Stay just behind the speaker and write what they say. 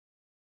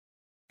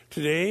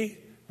Today,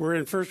 we're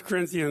in 1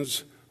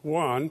 Corinthians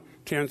 1,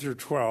 10 through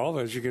 12,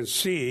 as you can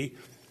see.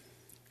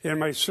 And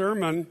my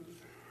sermon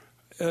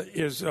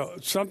is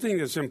something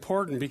that's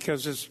important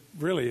because it's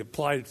really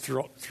applied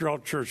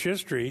throughout church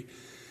history.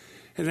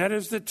 And that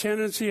is the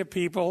tendency of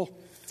people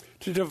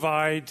to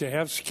divide, to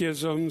have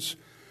schisms,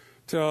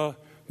 to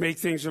make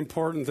things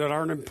important that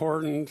aren't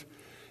important,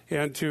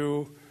 and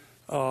to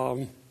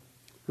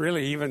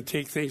really even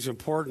take things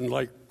important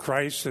like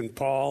Christ and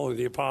Paul and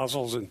the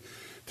apostles and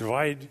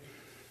divide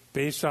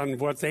based on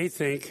what they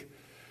think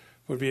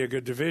would be a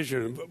good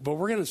division. But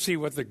we're going to see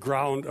what the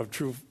ground of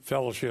true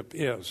fellowship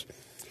is.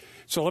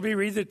 So let me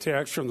read the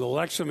text from the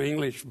Lexham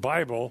English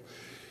Bible,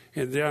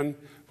 and then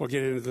we'll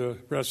get into the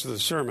rest of the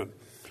sermon.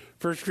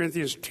 1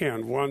 Corinthians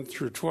 10, 1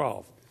 through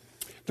 12.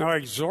 Now I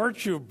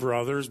exhort you,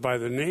 brothers, by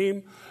the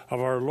name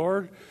of our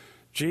Lord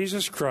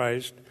Jesus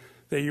Christ,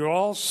 that you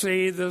all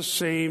say the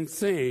same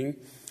thing,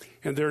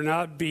 and there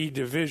not be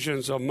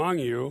divisions among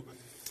you,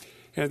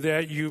 and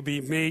that you be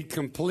made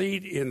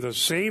complete in the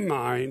same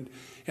mind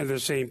and the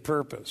same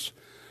purpose.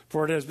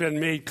 For it has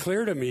been made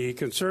clear to me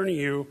concerning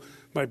you,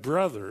 my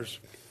brothers,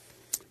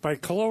 by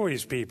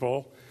Chloe's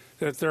people,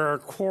 that there are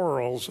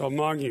quarrels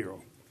among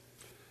you.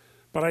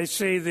 But I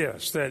say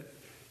this, that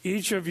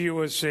each of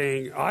you is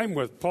saying, I'm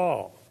with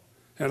Paul,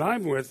 and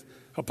I'm with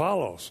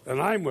Apollos,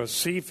 and I'm with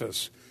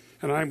Cephas,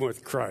 and I'm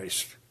with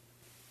Christ.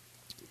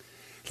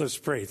 Let's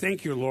pray.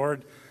 Thank you,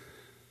 Lord,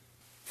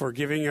 for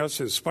giving us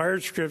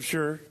inspired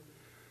scripture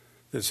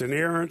that's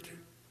inerrant,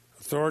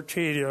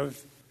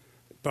 authoritative,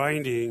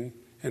 binding,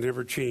 and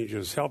never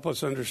changes. Help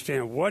us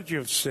understand what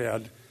you've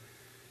said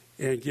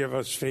and give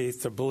us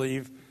faith to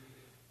believe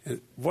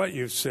in what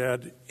you've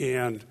said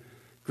and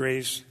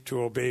grace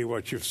to obey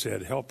what you've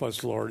said. Help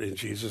us, Lord, in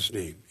Jesus'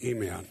 name.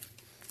 Amen.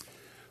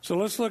 So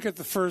let's look at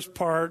the first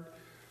part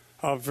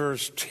of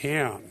verse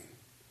 10.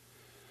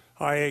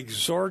 I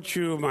exhort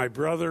you, my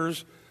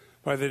brothers,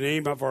 by the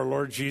name of our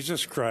Lord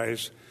Jesus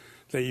Christ,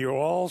 that you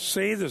all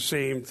say the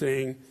same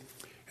thing,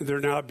 and there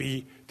not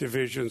be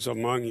divisions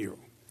among you.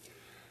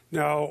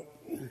 Now,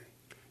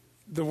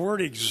 the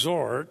word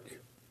exhort,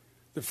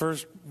 the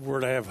first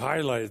word I have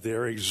highlighted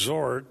there,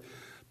 exhort,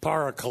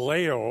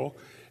 parakaleo,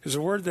 is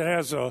a word that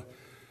has a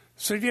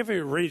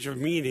significant range of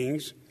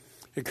meanings.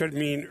 It could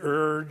mean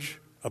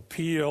urge,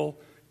 appeal,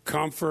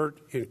 comfort,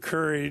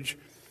 encourage.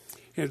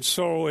 And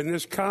so in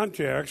this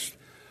context,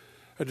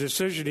 a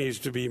decision needs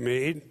to be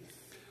made.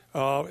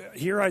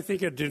 Here I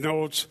think it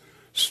denotes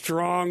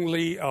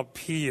strongly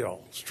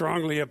appeal.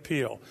 Strongly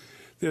appeal.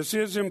 This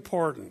is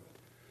important.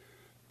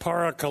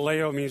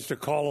 Parakaleo means to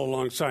call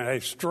alongside. I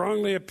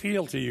strongly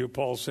appeal to you,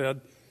 Paul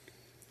said,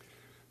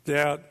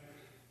 that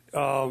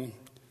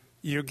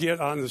you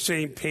get on the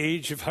same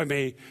page, if I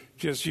may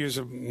just use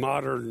a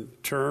modern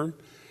term.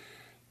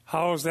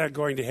 How is that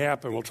going to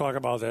happen? We'll talk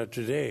about that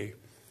today.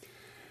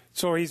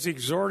 So he's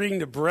exhorting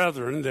the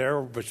brethren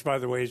there, which, by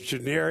the way, is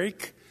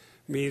generic,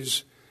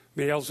 means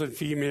males and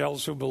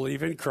females who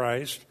believe in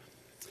Christ.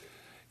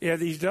 And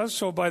he does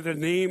so by the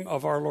name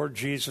of our Lord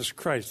Jesus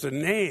Christ. The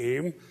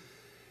name,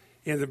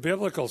 in the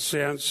biblical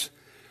sense,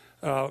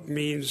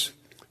 means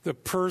the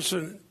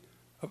person,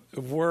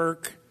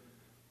 work,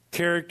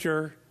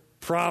 character,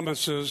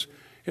 promises.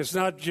 It's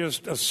not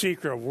just a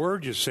secret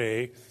word you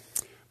say,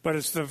 but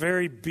it's the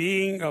very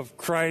being of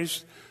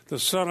Christ, the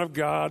Son of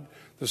God,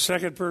 the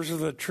second person of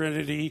the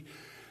Trinity,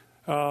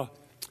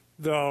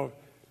 the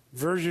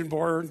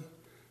virgin-born,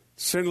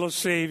 sinless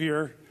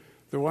Savior,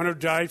 the one who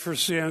died for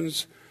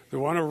sins, the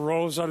one who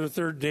rose on the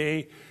third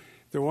day,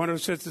 the one who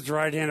sits at the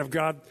right hand of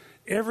God.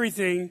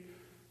 Everything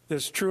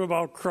that's true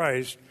about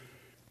Christ,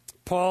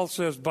 Paul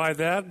says, by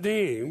that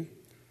name,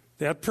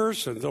 that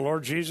person, the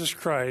Lord Jesus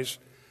Christ,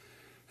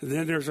 and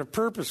then there's a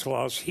purpose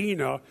clause,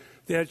 hina,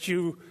 that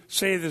you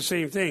say the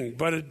same thing.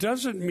 But it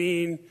doesn't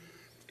mean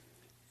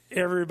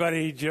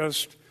everybody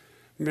just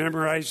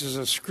memorizes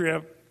a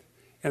script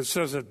and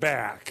says it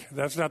back.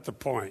 That's not the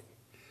point.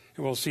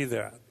 And we'll see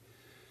that.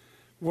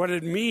 What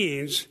it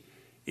means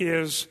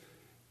is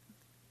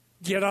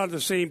get on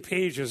the same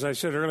page, as I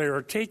said earlier,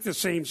 or take the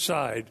same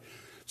side.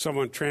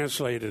 Someone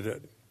translated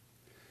it.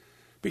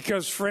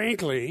 Because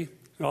frankly,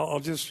 I'll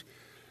just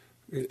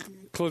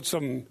include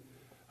some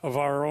of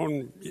our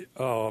own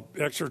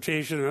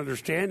exhortation and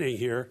understanding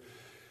here.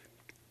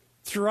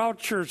 Throughout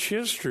church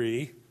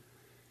history,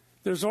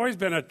 there's always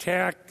been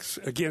attacks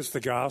against the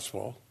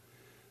gospel.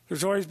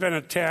 There's always been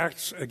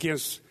attacks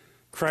against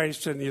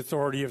Christ and the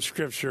authority of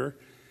Scripture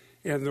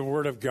and the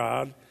Word of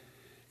God.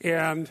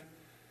 And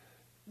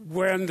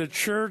when the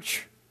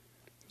church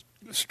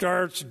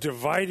starts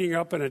dividing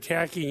up and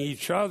attacking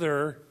each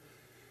other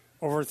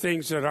over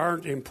things that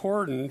aren't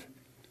important,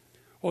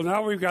 well,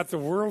 now we've got the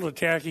world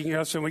attacking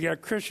us and we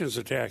got Christians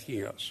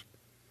attacking us.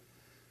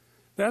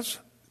 That's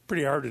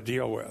pretty hard to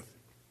deal with.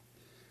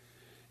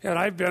 And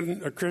I've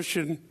been a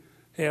Christian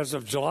as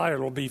of July.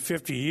 It'll be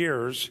 50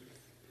 years.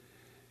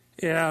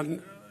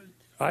 And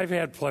I've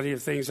had plenty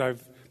of things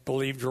I've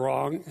believed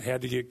wrong,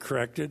 had to get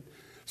corrected,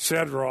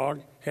 said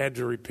wrong, had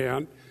to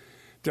repent,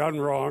 done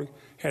wrong,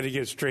 had to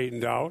get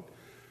straightened out.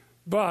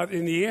 But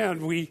in the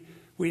end, we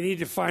need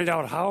to find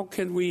out, how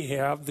can we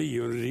have the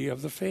unity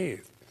of the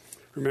faith?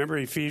 Remember,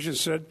 Ephesians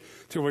said,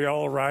 till we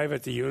all arrive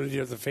at the unity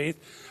of the faith.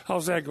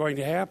 How's that going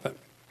to happen?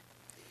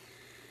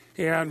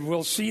 And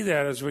we'll see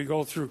that as we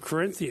go through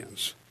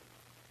Corinthians.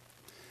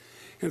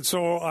 And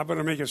so I'm going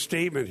to make a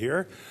statement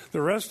here.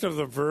 The rest of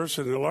the verse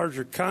in the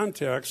larger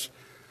context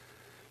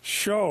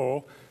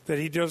show that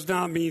he does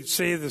not mean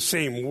say the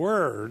same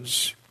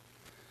words,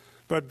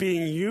 but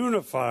being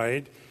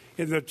unified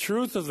in the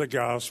truth of the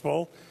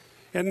gospel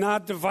and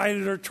not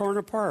divided or torn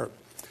apart.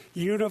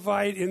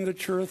 Unified in the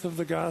truth of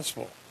the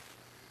gospel.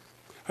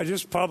 I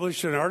just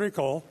published an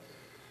article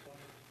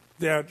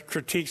that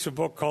critiques a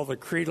book called The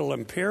Creedal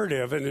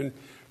Imperative, and in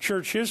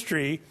church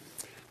history,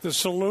 the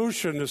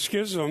solution to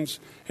schisms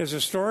has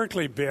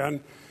historically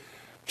been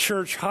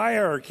church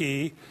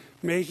hierarchy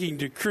making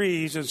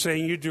decrees and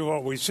saying, you do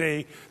what we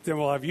say, then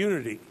we'll have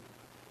unity.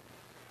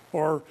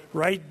 Or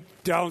write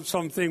down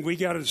something, we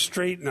got it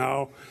straight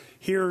now,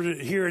 here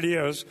it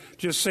is,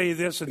 just say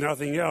this and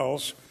nothing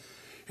else,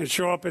 and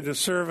show up in the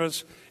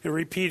service and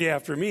repeat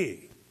after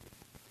me.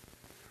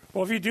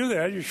 Well, if you do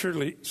that, you're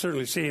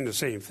certainly saying the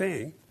same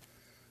thing.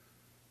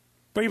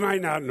 But you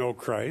might not know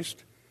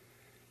Christ.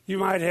 You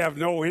might have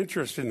no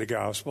interest in the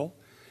gospel.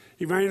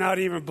 You might not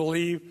even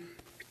believe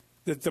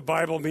that the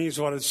Bible means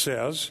what it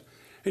says.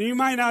 And you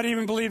might not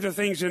even believe the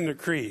things in the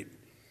creed.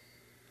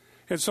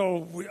 And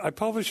so I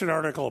published an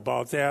article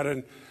about that,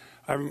 and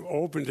I'm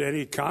open to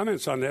any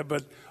comments on that.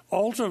 But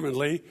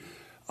ultimately,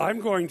 I'm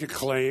going to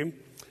claim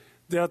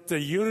that the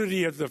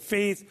unity of the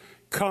faith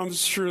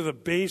comes through the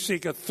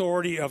basic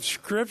authority of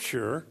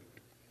Scripture,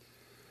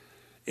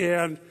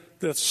 and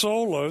the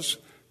solas,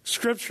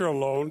 Scripture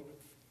alone,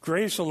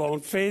 grace alone,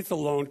 faith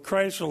alone,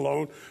 Christ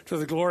alone, to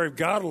the glory of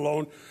God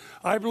alone.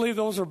 I believe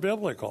those are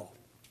biblical.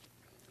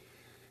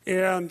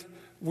 And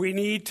we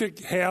need to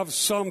have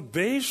some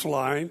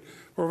baseline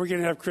where we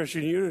can have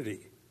Christian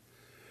unity.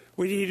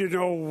 We need to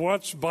know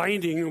what's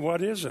binding and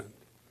what isn't.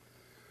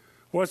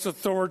 What's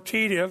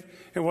authoritative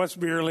and what's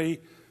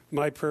merely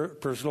my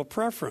personal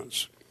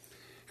preference.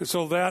 And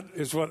so that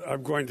is what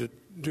I'm going to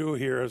do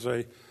here as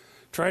I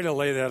try to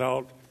lay that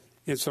out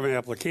in some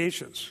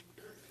applications.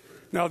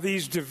 Now,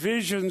 these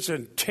divisions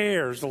and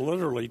tears,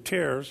 literally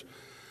tears,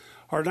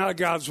 are not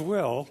God's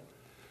will.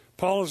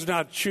 Paul is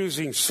not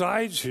choosing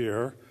sides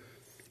here,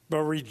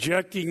 but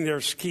rejecting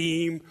their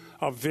scheme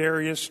of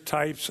various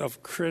types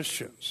of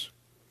Christians.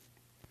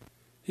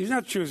 He's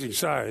not choosing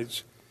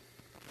sides.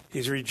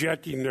 He's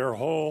rejecting their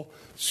whole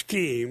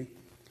scheme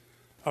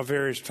of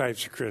various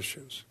types of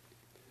Christians.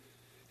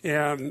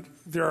 And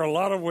there are a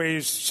lot of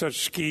ways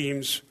such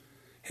schemes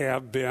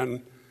have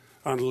been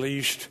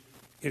unleashed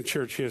in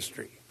church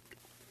history.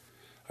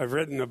 I've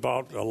written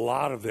about a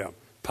lot of them.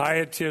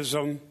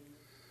 Pietism,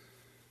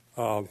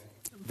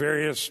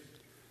 various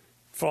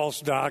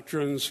false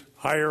doctrines,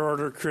 higher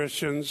order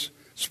Christians,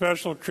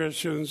 special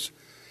Christians,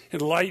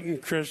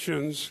 enlightened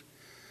Christians,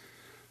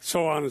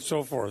 so on and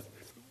so forth.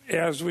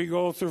 As we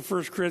go through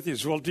 1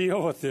 Corinthians, we'll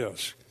deal with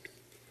this.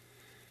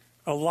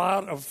 A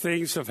lot of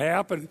things have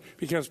happened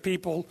because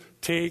people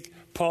take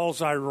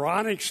Paul's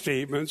ironic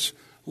statements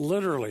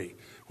literally.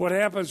 What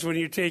happens when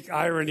you take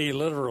irony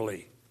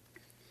literally?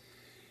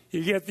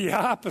 You get the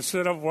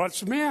opposite of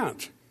what's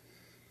meant,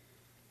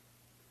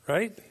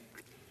 right?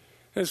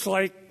 It's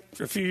like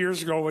a few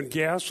years ago when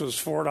gas was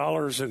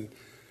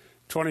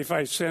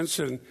 $4.25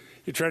 and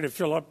you try to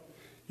fill up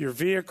your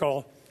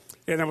vehicle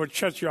and it would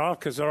shut you off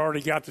because it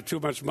already got to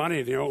too much money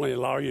and they only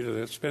allow you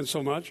to spend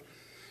so much.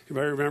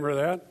 Anybody remember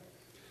that?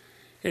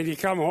 And you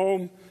come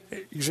home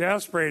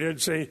exasperated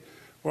and say,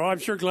 well, I'm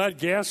sure glad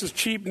gas is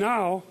cheap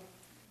now.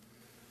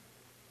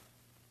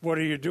 What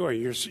are you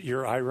doing?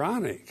 You're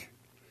ironic.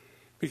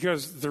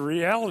 Because the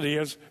reality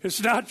is,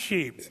 it's not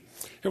cheap.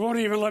 It won't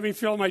even let me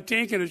fill my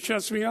tank and it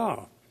shuts me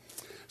off.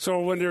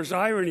 So when there's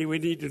irony, we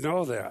need to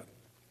know that.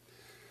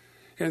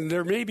 And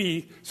there may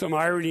be some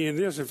irony in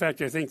this. In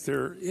fact, I think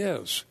there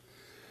is.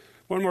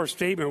 One more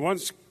statement. One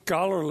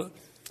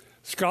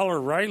scholar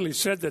rightly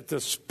said that the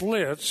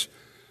splits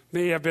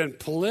may have been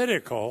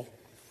political,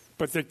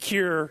 but the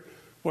cure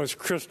was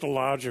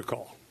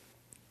Christological.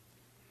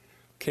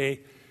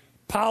 Okay?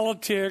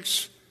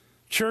 Politics,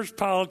 church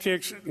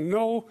politics,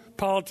 no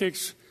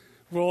politics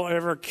will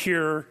ever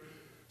cure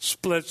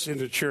splits in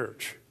the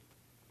church.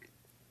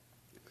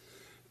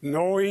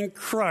 Knowing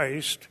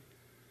Christ,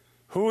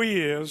 who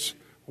he is,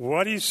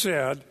 what he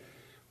said,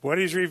 what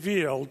he's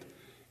revealed,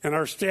 and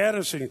our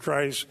status in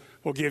Christ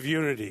will give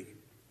unity.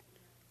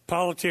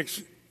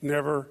 Politics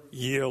never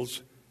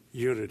yields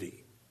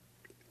unity.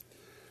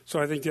 So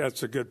I think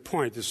that's a good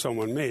point that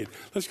someone made.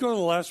 Let's go to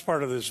the last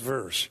part of this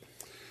verse.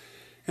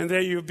 And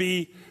that you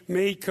be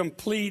made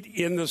complete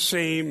in the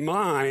same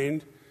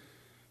mind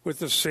with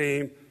the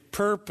same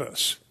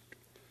purpose.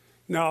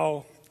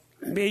 Now,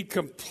 made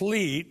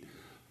complete,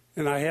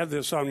 and I have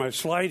this on my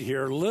slide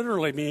here,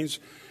 literally means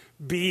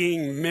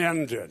being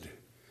mended.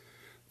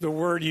 The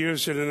word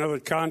used in another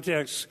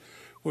context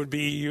would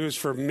be used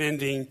for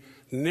mending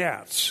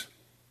nets.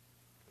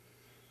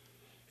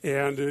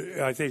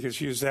 And I think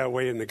it's used that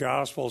way in the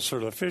Gospels for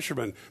the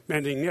fishermen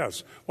mending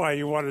nets. Why?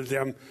 You wanted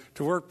them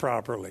to work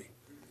properly.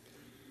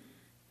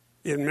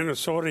 In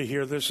Minnesota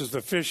here, this is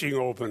the fishing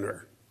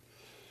opener.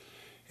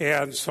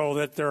 And so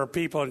that there are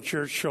people in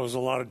church shows a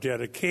lot of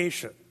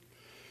dedication.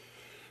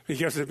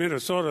 Because in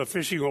Minnesota, the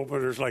fishing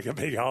opener is like a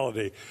big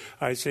holiday.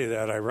 I say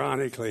that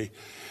ironically.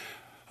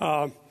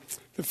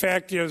 The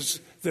fact is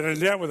that a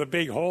net with a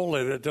big hole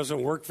in it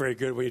doesn't work very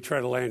good when you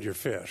try to land your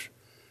fish,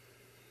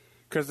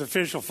 because the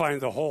fish will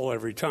find the hole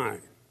every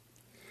time.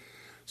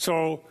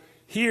 So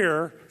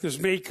here, this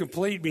made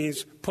complete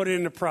means put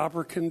in the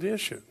proper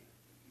condition.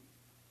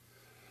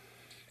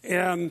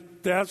 And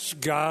that's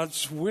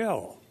God's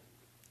will.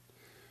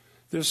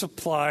 This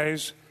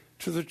applies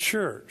to the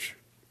church.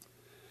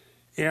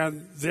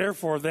 And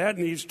therefore, that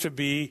needs to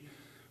be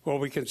what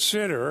we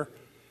consider.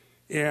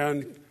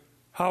 And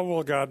how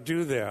will God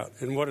do that?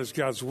 And what is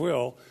God's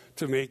will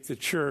to make the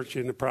church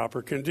in the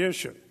proper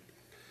condition?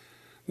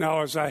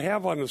 Now, as I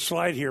have on the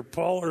slide here,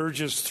 Paul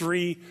urges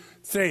three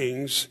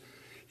things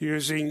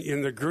using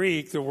in the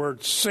Greek the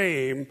word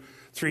same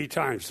 3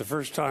 times. The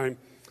first time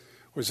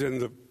was in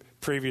the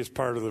previous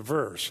part of the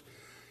verse.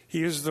 He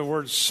uses the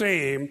word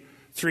same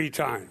 3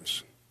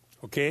 times.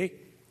 Okay?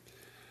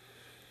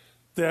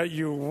 That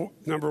you,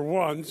 number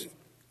one,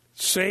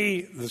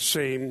 say the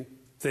same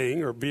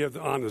thing or be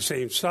on the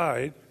same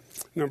side.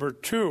 Number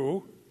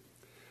 2,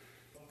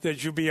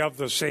 that you be of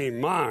the same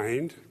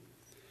mind.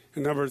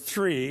 And number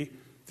 3,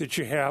 that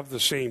you have the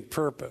same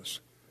purpose.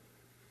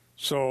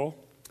 So,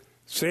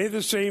 say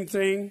the same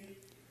thing,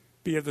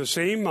 be of the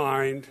same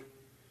mind,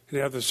 and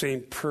have the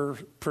same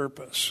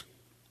purpose.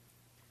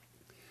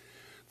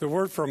 The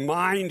word for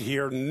mind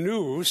here,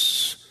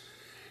 nous,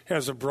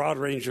 has a broad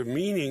range of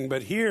meaning,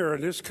 but here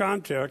in this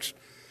context,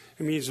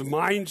 it means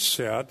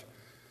mindset,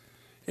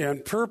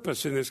 and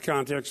purpose in this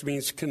context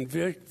means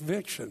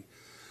conviction.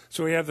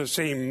 So we have the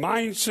same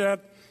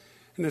mindset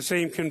and the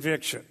same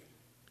conviction.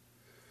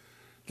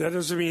 That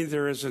doesn't mean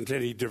there isn't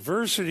any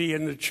diversity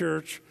in the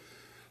church.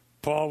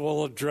 Paul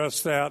will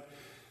address that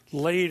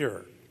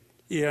later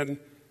in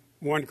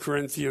 1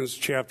 Corinthians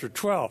chapter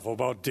 12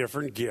 about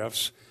different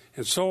gifts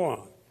and so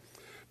on.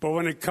 But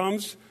when it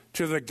comes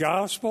to the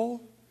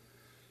gospel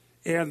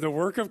and the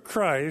work of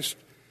Christ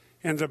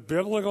and the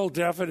biblical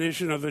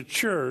definition of the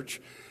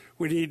church,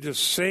 we need the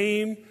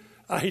same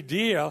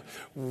idea.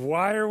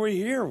 Why are we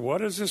here?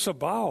 What is this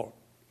about?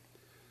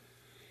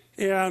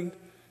 And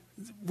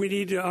we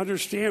need to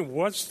understand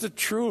what's the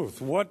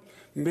truth, what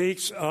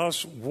makes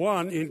us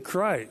one in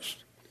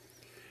Christ,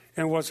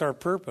 and what's our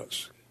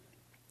purpose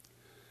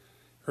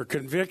or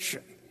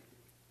conviction.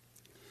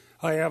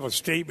 I have a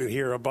statement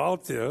here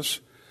about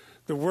this.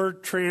 The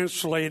word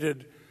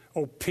translated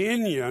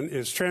opinion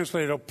is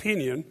translated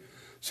opinion.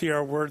 See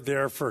our word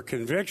there for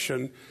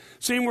conviction.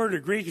 Same word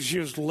in Greek is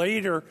used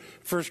later,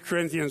 1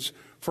 Corinthians,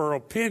 for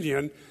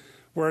opinion,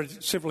 where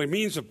it simply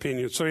means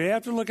opinion. So you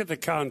have to look at the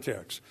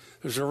context.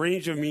 There's a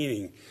range of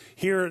meaning.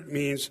 Here it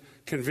means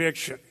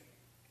conviction.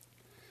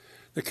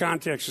 The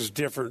context is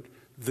different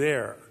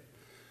there.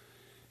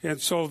 And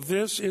so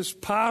this is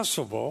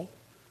possible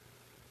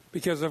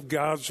because of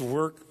God's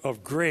work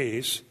of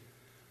grace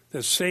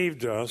that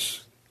saved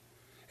us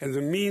and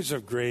the means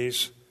of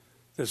grace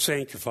that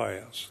sanctify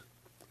us.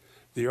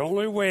 The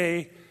only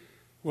way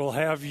we'll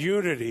have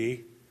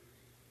unity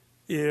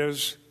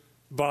is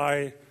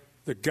by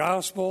the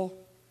gospel,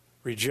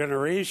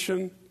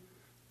 regeneration,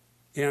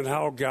 and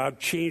how God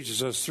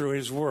changes us through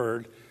His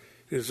Word,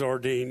 His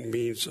ordained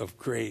means of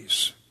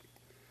grace.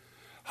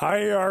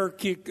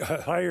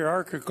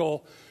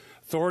 Hierarchical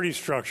authority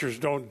structures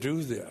don't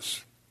do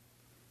this.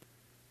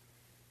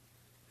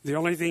 The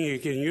only thing you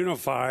can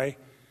unify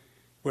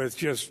with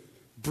just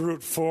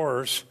brute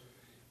force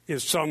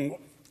is some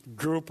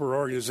group or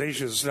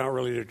organization that's not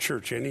really the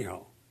church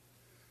anyhow.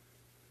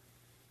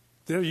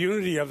 The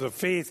unity of the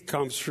faith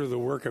comes through the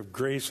work of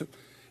grace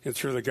and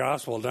through the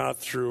gospel, not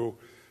through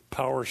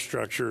power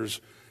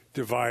structures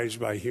devised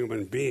by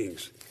human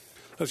beings.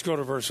 Let's go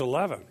to verse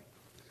 11.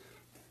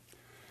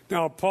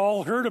 Now,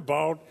 Paul heard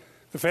about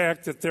the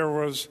fact that there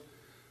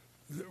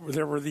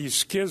were these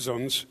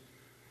schisms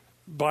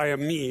by a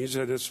means,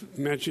 and it's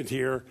mentioned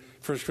here,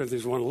 1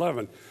 Corinthians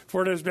 1:11.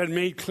 For it has been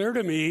made clear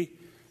to me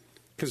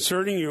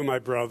concerning you, my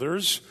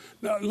brothers.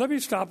 Now, let me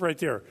stop right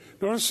there.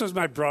 Notice it says,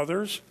 my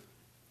brothers,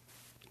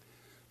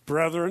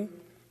 brethren,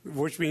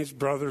 which means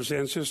brothers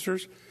and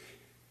sisters.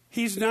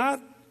 He's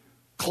not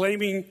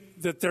claiming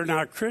that they're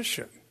not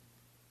Christian,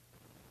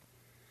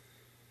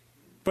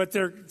 but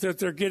that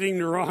they're getting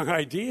the wrong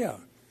idea.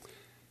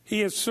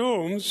 He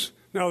assumes,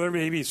 now there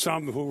may be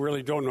some who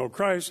really don't know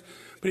Christ,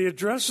 but he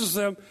addresses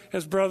them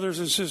as brothers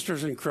and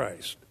sisters in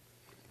Christ.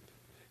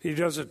 He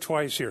does it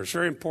twice here. It's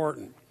very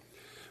important.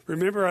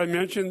 Remember, I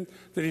mentioned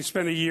that he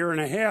spent 1.5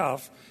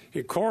 years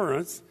in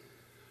Corinth,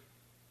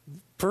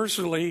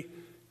 personally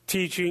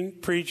teaching,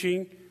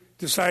 preaching,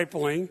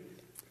 discipling.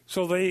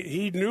 So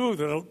he knew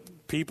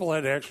that people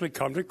had actually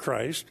come to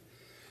Christ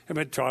and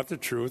been taught the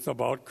truth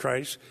about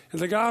Christ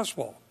and the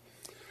gospel.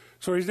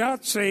 So he's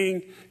not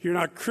saying you're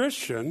not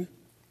Christian.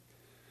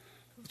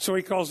 So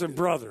he calls them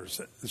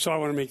brothers. So I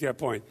want to make that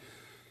point.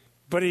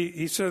 But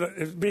he said,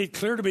 it made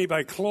clear to me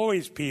by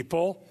Chloe's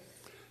people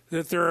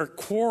that there are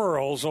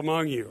quarrels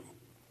among you.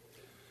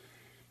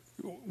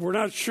 We're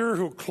not sure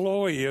who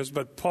Chloe is,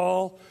 but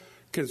Paul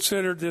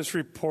considered this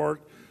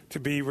report to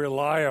be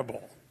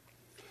reliable.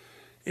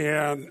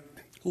 And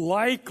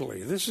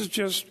likely, this is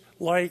just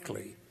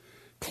likely,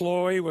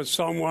 Chloe was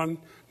someone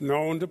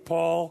known to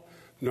Paul,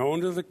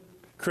 known to the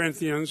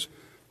Corinthians,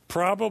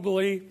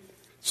 probably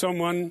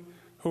someone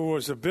who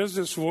was a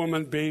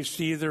businesswoman based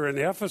either in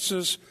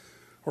Ephesus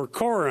or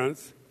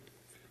Corinth,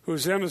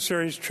 whose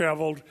emissaries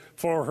traveled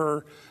for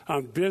her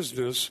on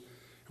business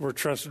and were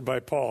trusted by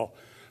Paul.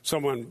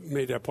 Someone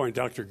made that point,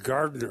 Dr.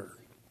 Gardner.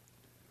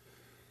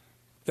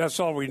 That's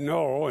all we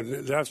know,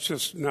 and that's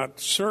just not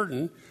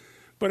certain.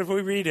 But if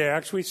we read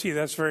Acts, we see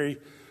that's very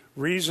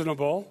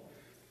reasonable.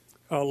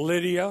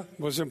 Lydia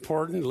was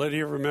important.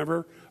 Lydia,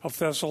 remember, of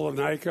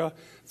Thessalonica,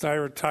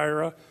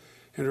 Thyatira,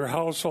 and her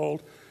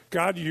household.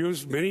 God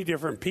used many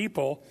different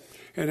people.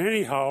 And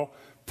anyhow,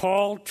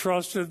 Paul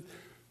trusted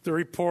the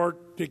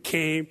report that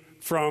came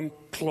from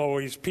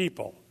Chloe's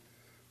people,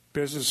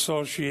 business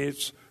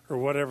associates or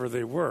whatever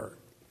they were.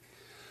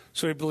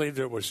 So he believed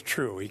it was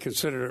true. He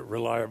considered it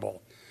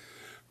reliable.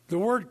 The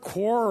word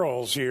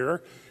quarrels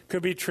here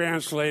could be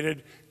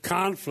translated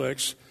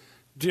conflicts,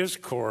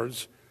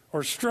 discords,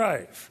 or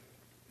strife.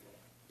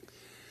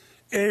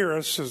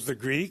 Eris is the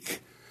Greek,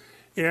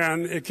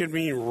 and it can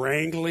mean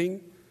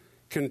wrangling,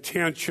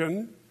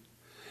 contention.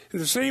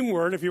 And the same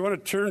word, if you want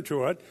to turn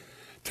to it,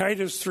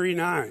 Titus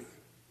 3:9.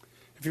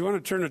 If you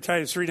want to turn to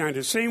Titus 3:9,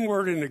 the same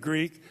word in the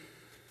Greek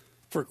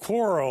for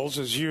quarrels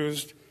is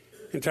used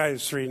in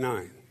Titus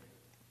 3:9.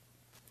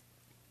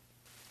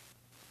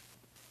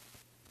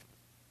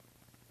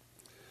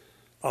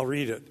 I'll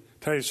read it.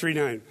 Titus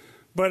 3:9.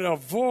 But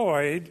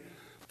avoid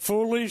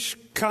foolish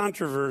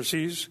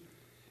controversies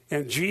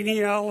and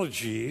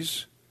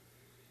genealogies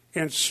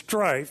and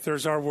strife,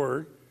 there's our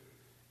word,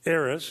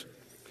 eris,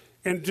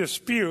 and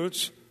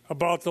disputes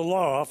about the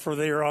law, for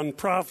they are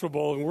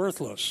unprofitable and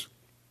worthless.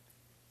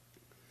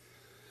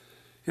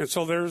 And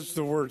so there's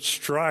the word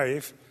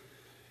strife.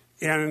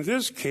 And in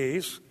this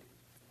case,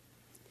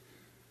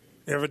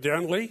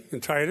 evidently,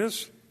 in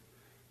Titus,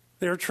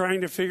 they're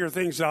trying to figure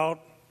things out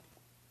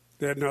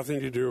that had nothing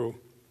to do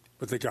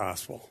with the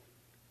gospel.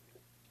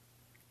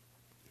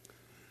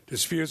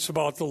 Disputes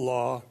about the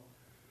law,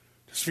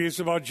 disputes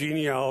about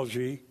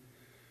genealogy,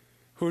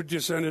 who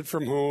descended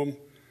from whom.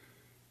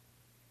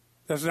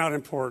 That's not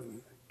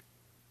important.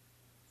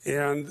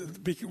 And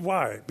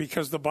why?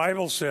 Because the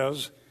Bible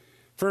says,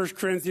 1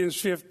 Corinthians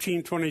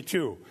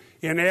 15:22,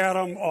 in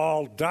Adam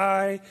all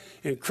die,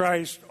 in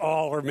Christ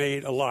all are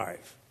made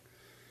alive.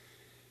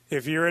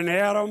 If you're in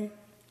Adam,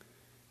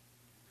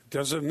 it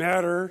doesn't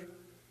matter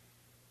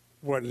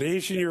what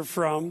nation you're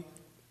from,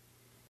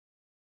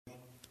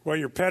 what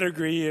your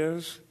pedigree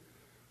is,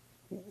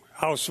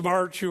 how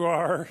smart you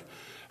are,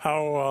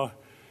 how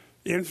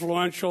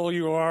influential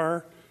you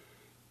are,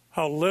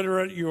 how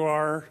literate you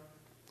are,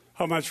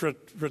 how much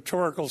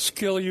rhetorical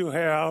skill you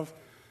have,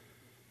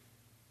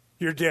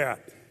 you're dead.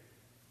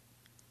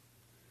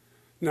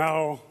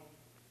 Now,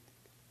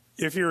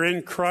 if you're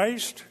in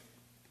Christ,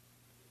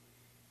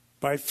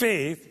 by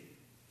faith,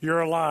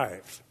 you're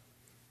alive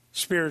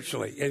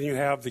spiritually, and you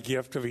have the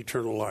gift of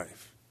eternal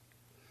life.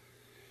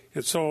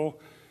 And so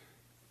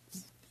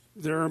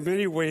there are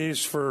many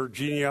ways for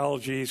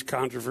genealogies,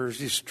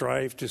 controversies,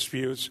 strife,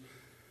 disputes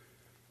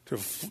to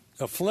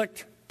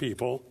afflict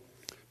people,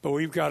 but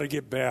we've got to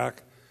get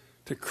back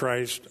to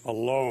Christ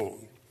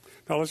alone.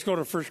 Now let's go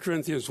to 1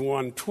 Corinthians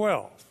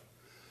 1:12,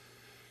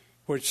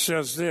 which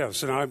says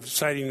this, and I'm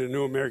citing the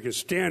New American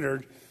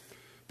Standard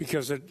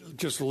because it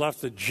just left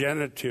the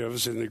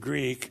genitives in the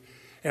Greek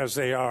as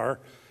they are,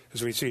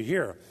 as we see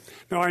here.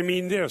 Now I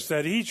mean this,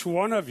 that each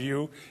one of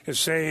you is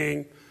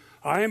saying,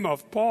 I am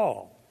of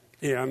Paul,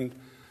 and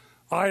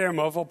I am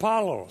of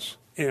Apollos,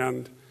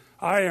 and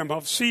I am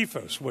of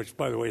Cephas, which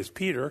by the way is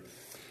Peter,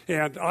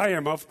 and I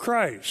am of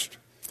Christ.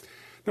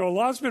 Now a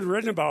lot's been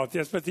written about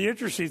this, but the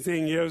interesting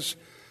thing is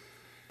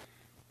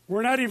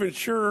we're not even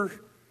sure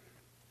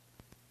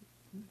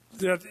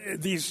that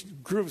these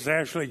groups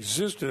actually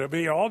existed. It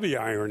may all be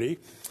irony.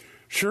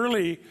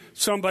 Surely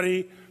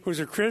somebody who's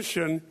a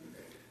Christian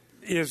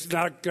is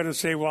not going to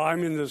say, well,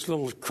 I'm in this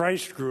little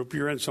Christ group,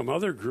 you're in some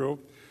other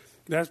group.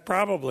 That's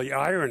probably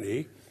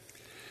irony.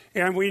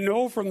 And we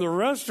know from the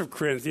rest of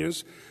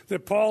Corinthians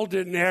that Paul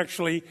didn't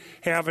actually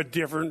have a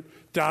different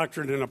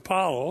doctrine than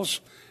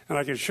Apollos, and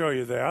I can show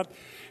you that,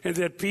 and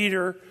that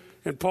Peter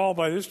and Paul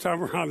by this time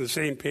were on the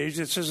same page.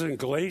 This is in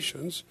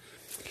Galatians,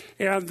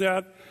 and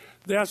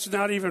that's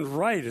not even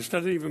right. It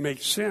doesn't even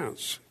make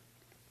sense.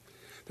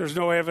 There's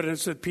no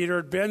evidence that Peter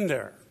had been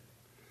there.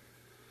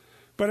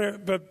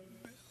 But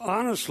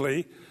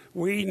honestly,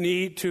 we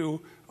need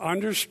to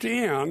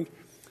understand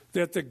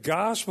that the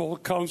gospel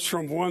comes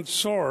from one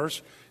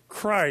source,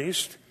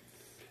 Christ,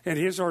 and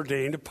his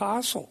ordained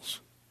apostles.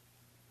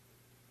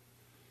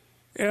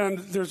 And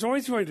there's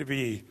always going to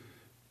be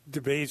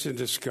debates and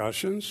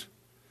discussions.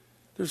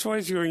 there's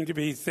always going to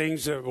be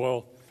things that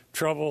will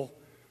trouble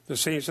the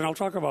saints. And I'll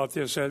talk about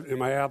this in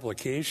my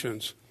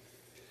applications.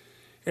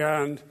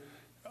 And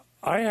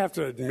I have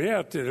to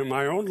admit that in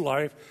my own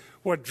life,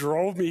 what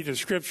drove me to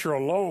Scripture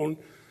alone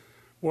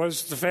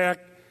was the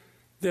fact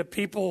that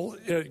people,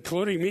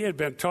 including me, had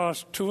been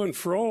tossed to and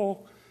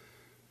fro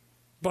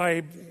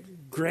by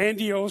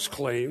grandiose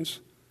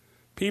claims,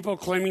 people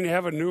claiming to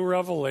have a new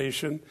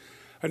revelation,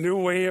 a new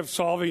way of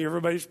solving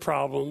everybody's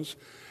problems,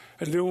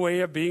 a new way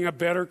of being a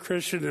better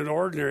Christian than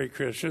ordinary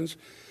Christians.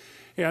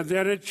 And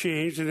then it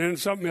changed, and then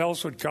something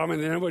else would come,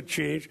 and then it would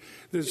change,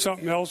 then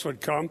something else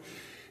would come.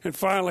 And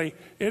finally,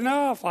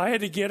 enough, I had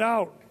to get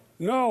out.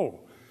 No.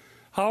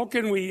 How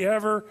can we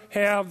ever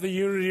have the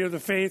unity of the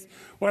faith?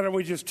 Why don't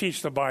we just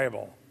teach the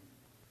Bible?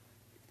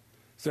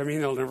 Does that mean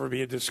there'll never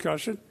be a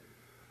discussion?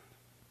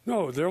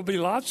 No, there'll be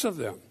lots of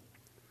them.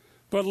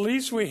 But at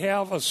least we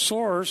have a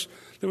source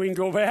that we can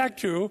go back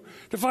to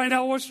find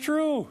out what's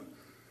true.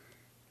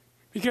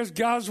 Because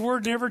God's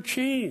Word never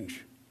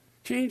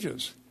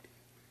changes.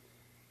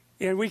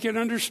 And we can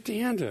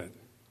understand it.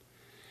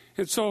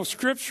 And so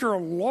Scripture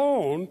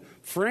alone,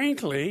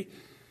 frankly,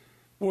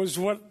 was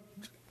what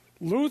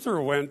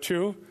Luther went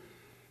to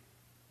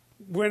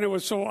when it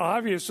was so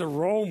obvious that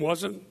Rome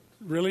wasn't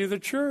really the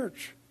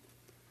church.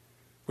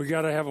 We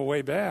got to have a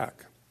way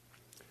back.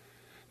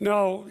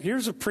 Now,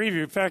 here's a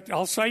preview. In fact,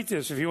 I'll cite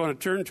this if you want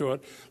to turn to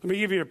it. Let me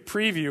give you a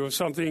preview of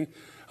something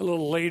a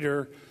little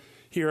later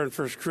here in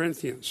 1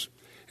 Corinthians.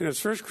 And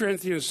it's 1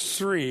 Corinthians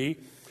 3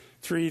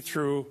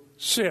 through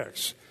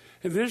 6.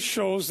 And this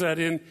shows that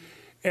in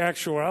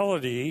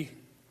actuality,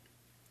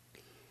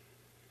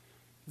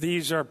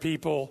 these are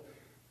people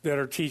that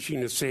are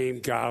teaching the same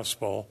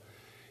gospel,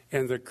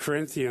 and the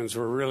Corinthians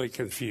were really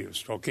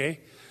confused, okay?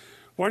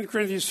 1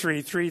 Corinthians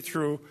 3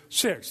 through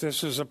 6.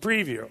 This is a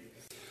preview.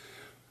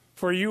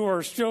 For you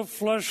are still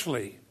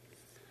fleshly.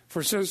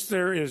 For since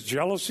there is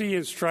jealousy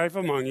and strife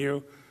among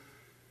you,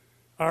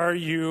 are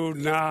you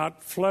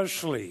not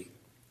fleshly?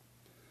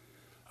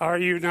 Are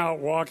you not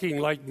walking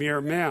like mere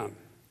men?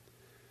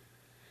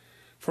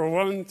 For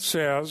one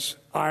says,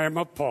 I am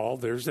of Paul,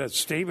 there's that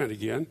statement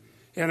again,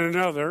 and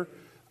another,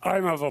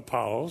 I'm of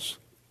Apollos.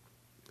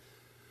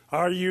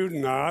 Are you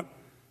not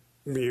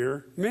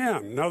mere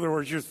men? In other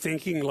words, you're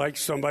thinking like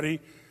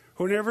somebody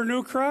who never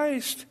knew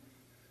Christ.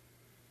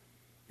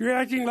 You're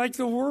acting like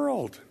the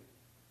world.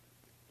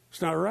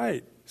 It's not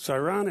right. It's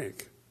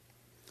ironic.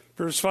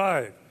 Verse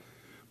 5.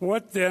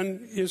 What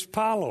then is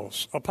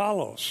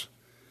Apollos?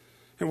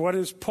 And what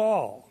is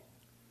Paul?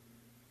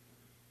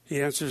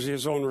 He answers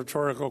his own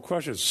rhetorical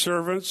question.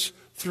 Servants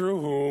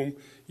through whom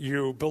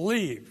you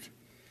believed.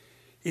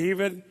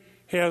 Even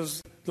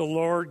as the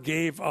Lord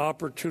gave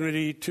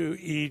opportunity to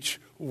each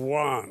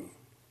one.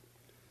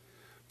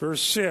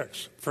 Verse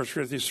 6, 1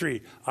 Corinthians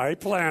 3. I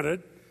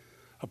planted,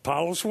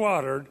 Apollos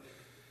watered,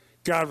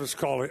 God was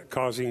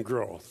causing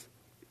growth.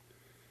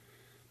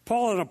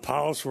 Paul and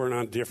Apollos weren't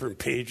on different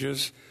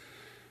pages.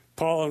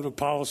 Paul and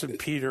Apollos and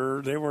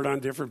Peter, they weren't on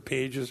different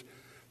pages.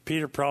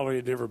 Peter probably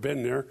had never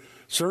been there.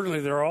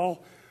 Certainly they're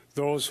all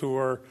those who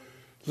are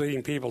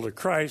leading people to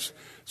Christ.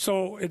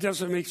 So it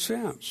doesn't make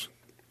sense.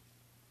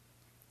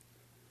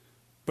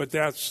 But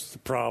that's the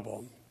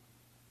problem.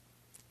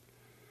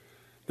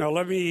 Now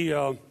let me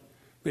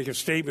make a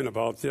statement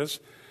about this.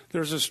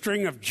 There's a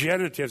string of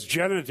genitives.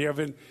 Genitive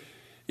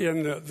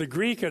in the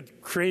Greek,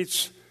 it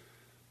creates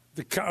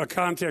a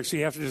context.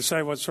 You have to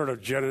decide what sort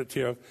of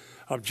genitive,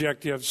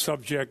 objective,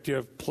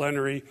 subjective,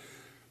 plenary.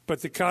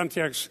 But the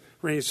context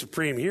reigns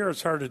supreme. Here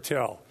it's hard to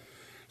tell.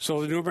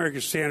 So the New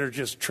American Standard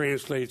just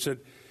translates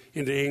it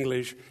into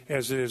English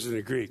as it is in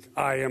the Greek.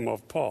 I am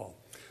of Paul.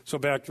 So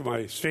back to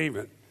my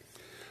statement.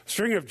 A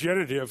string of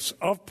genitives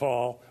of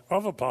Paul,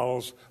 of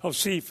Apollos, of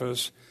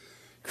Cephas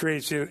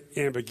creates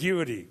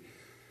ambiguity.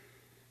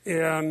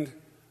 And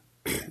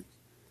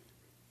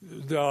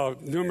the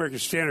New American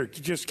Standard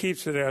just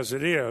keeps it as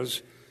it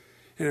is,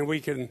 and then we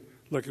can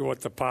look at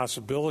what the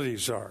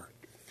possibilities are.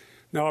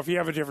 Now, if you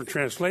have a different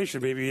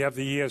translation, maybe you have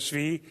the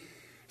ESV,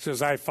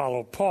 says, I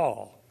follow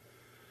Paul.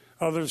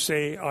 Others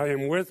say, I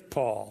am with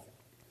Paul.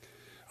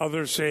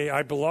 Others say,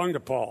 I belong to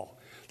Paul.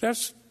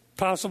 That's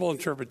possible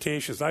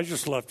interpretations. I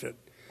just left it,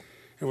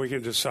 and we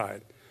can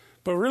decide.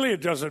 But really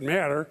it doesn't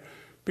matter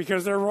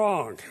because they're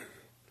wrong.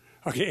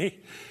 Okay?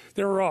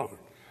 They're wrong,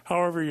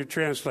 however you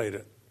translate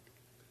it.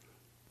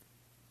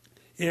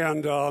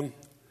 And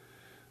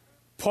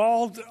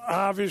Paul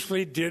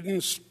obviously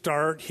didn't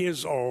start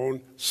his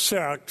own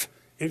sect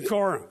in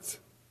Corinth.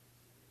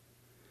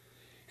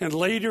 And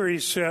later he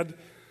said,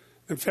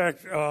 in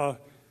fact, I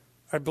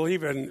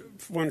believe in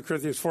 1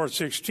 Corinthians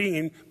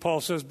 4:16, Paul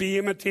says, be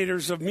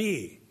imitators of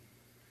me.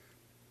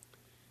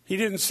 He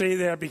didn't say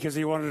that because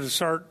he wanted to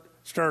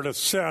start a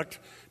sect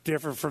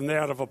different from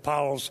that of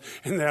Apollos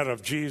and that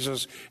of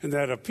Jesus and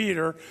that of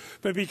Peter,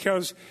 but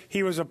because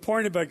he was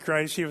appointed by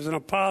Christ, he was an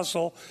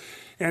apostle,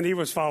 and he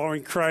was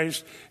following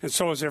Christ, and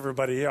so was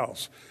everybody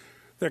else.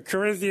 The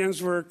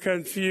Corinthians were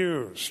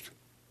confused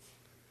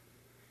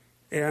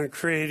and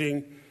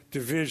creating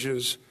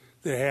divisions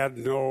that had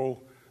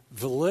no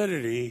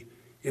validity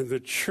in the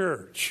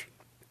church.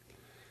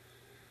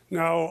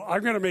 Now,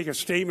 I'm going to make a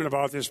statement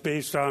about this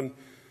based on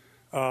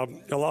a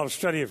lot of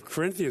study of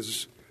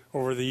Corinthians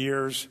over the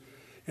years,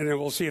 and then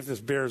we'll see if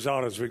this bears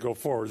out as we go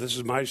forward. This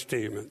is my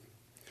statement.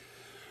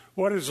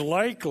 What is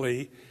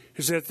likely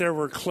is that there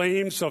were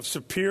claims of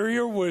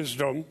superior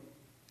wisdom,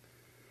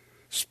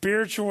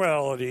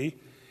 spirituality,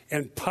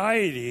 and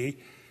piety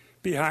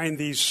behind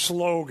these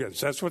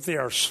slogans. That's what they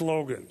are,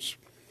 slogans.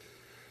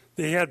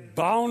 They had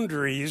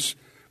boundaries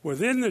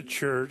within the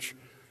church,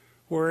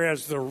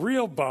 whereas the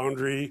real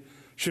boundary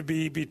should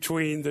be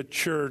between the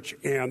church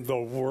and the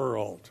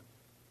world.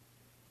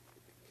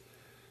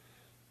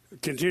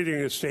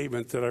 Continuing a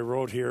statement that I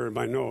wrote here in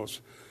my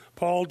notes,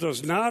 Paul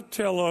does not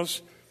tell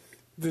us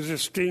the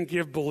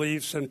distinctive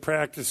beliefs and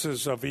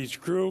practices of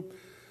each group,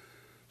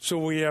 so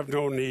we have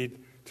no need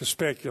to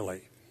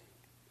speculate.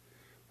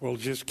 We'll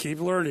just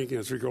keep learning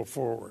as we go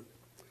forward.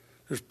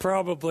 There's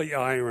probably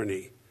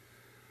irony.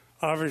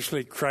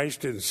 Obviously,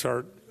 Christ didn't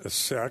start a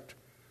sect.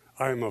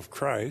 I'm of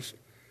Christ.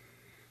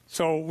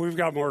 So we've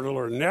got more to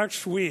learn.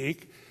 Next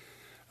week,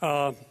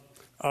 I'll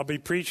be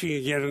preaching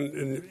again,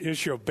 and the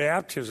issue of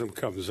baptism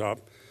comes up.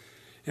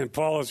 And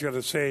Paul is going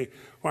to say,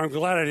 well, I'm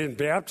glad I didn't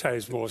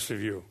baptize most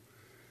of you.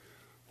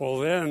 Well,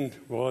 then,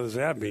 what does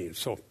that mean?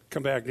 So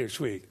come back next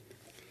week,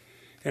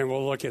 and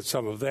we'll look at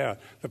some of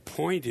that. The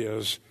point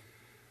is,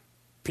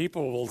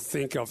 people will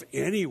think of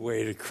any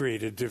way to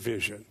create a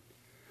division.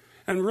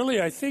 And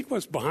really, I think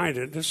what's behind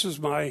it, this is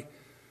my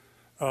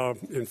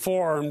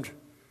informed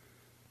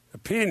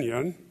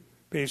opinion,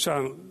 based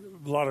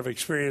on a lot of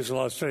experience, a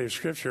lot of study of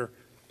Scripture.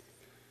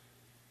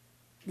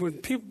 When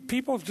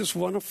people just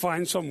want to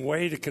find some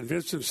way to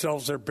convince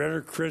themselves they're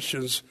better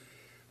Christians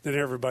than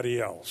everybody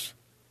else.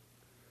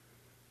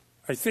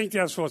 I think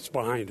that's what's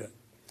behind it.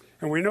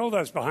 And we know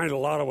that's behind a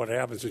lot of what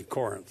happens in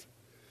Corinth.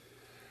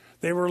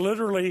 They were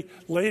literally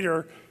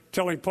later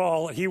telling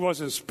Paul he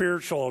wasn't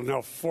spiritual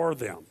enough for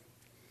them.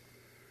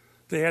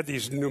 They had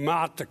these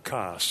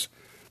pneumatikos,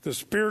 the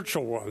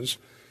spiritual ones,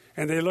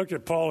 and they looked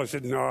at Paul and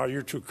said, no,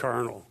 you're too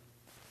carnal.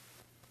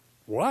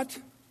 What?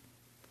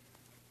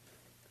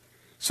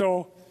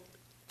 So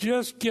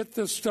just get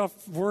this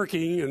stuff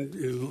working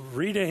and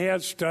read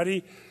ahead,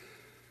 study.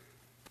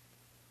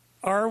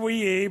 Are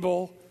we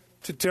able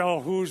to tell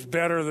who's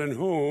better than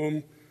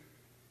whom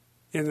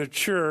in the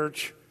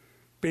church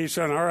based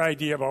on our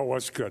idea about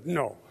what's good?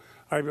 No.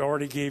 I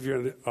already gave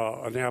you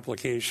an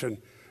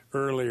application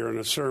earlier in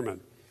a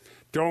sermon.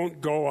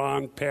 Don't go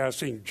on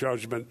passing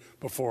judgment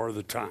before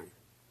the time.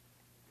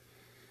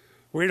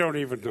 We don't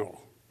even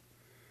know.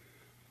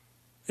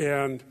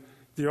 And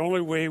the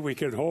only way we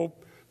can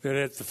hope that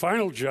at the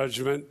final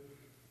judgment,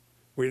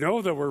 we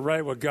know that we're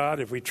right with God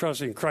if we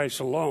trust in Christ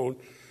alone.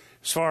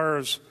 As far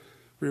as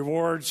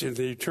rewards in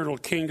the eternal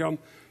kingdom,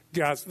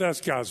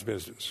 that's God's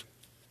business.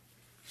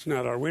 It's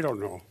not our, we don't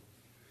know.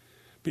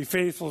 Be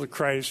faithful to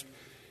Christ,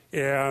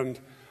 and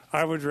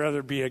I would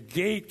rather be a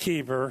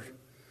gatekeeper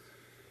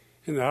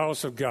in the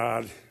house of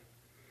God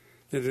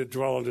than to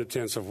dwell in the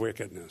tents of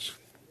wickedness.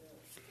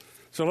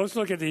 So let's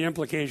look at the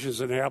implications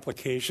and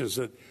applications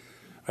that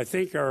I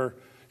think are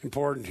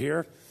important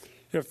here.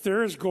 If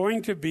there is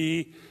going to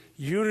be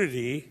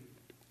unity,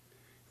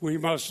 we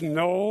must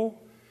know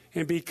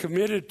and be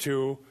committed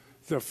to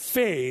the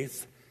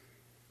faith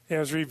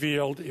as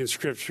revealed in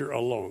Scripture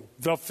alone.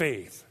 The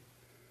faith.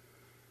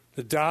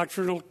 The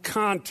doctrinal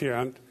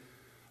content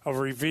of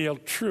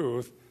revealed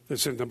truth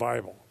that's in the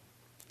Bible.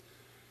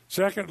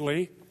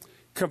 Secondly,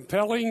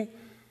 compelling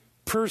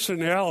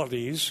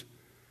personalities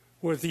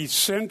with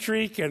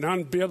eccentric and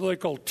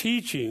unbiblical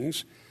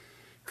teachings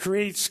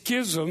create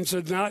schisms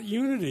and not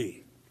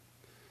unity.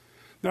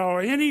 Now,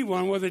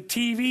 anyone with a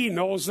TV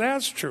knows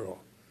that's true.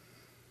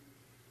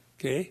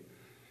 Okay?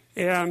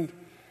 And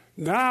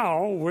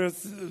now,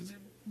 with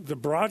the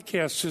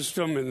broadcast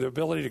system and the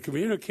ability to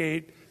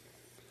communicate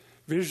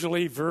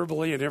visually,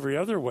 verbally, and every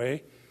other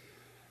way,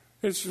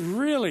 it's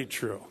really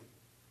true.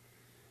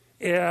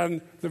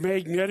 And the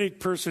magnetic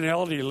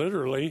personality,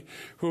 literally,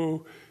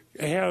 who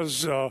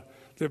has the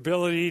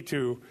ability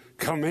to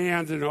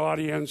command an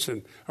audience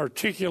and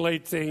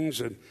articulate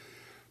things and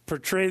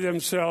portray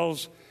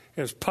themselves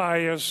as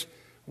pious,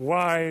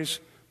 wise,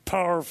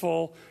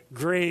 powerful,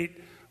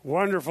 great,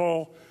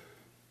 wonderful.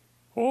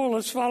 Oh,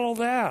 let's follow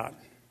that.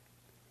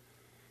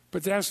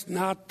 But that's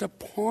not the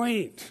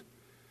point.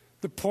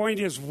 The point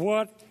is,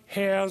 what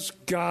has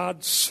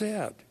God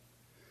said?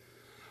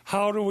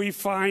 How do we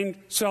find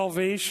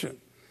salvation?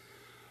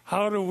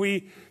 How do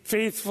we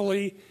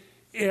faithfully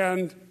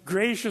and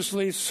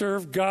graciously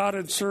serve God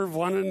and serve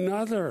one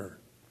another?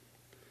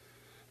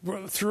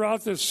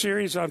 Throughout this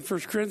series on 1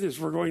 Corinthians,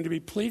 we're going to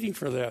be pleading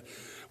for that.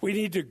 We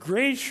need to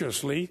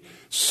graciously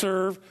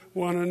serve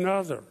one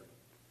another.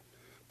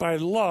 By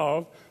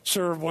love,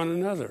 serve one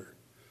another.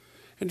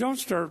 And don't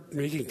start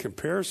making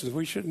comparisons.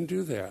 We shouldn't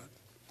do that.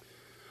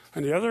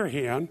 On the other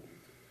hand,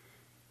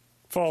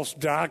 false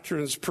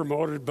doctrines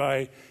promoted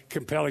by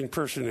compelling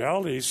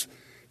personalities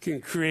can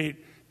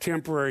create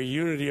temporary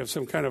unity of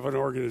some kind of an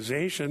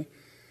organization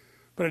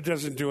but it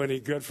doesn't do any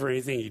good for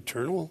anything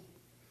eternal.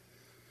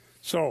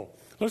 So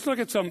let's look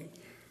at some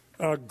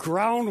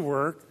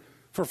groundwork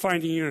for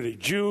finding unity.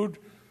 Jude,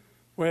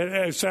 well,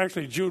 it's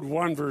actually Jude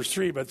 1, verse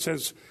 3, but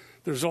since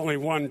there's only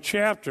one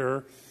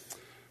chapter,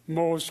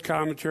 most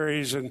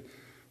commentaries and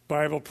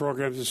Bible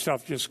programs and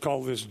stuff just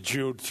call this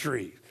Jude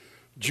 3.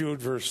 Jude,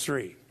 verse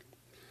 3.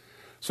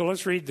 So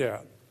let's read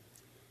that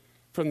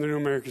from the New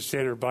American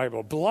Standard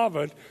Bible.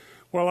 Beloved,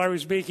 while I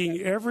was making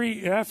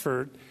every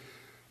effort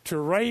to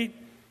write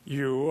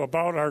you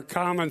about our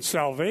common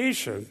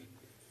salvation,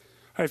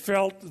 I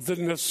felt the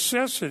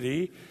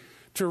necessity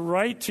to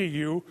write to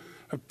you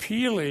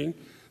appealing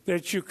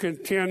that you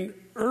contend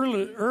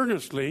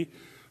earnestly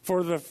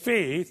for the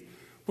faith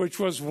which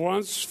was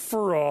once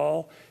for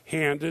all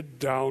handed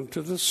down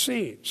to the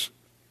saints.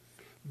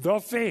 The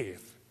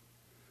faith.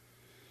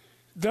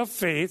 The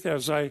faith,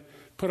 as I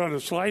put on the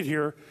slide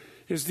here,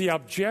 is the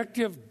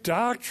objective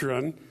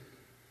doctrine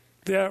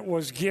that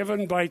was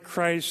given by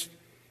Christ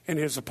and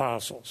his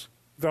apostles.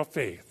 The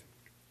faith.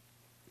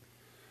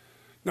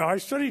 Now, I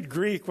studied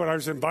Greek when I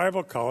was in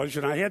Bible college,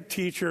 and I had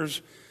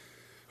teachers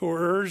who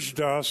urged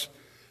us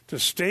to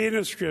stay in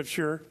the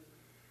Scripture,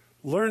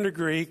 learn the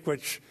Greek,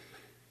 which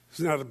is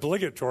not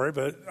obligatory,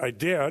 but I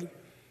did,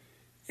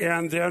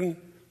 and then,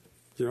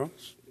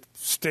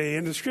 stay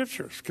in the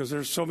Scriptures, because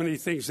there's so many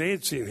things they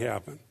had seen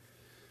happen.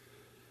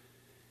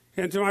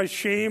 And to my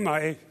shame,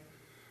 I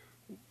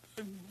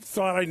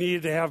thought I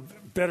needed to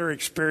have better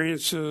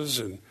experiences,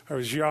 and I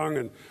was young,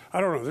 and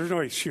I don't know, there's no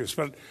excuse,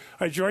 but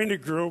I joined a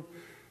group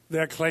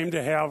that claimed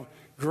to have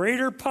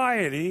greater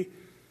piety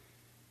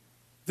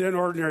than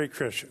ordinary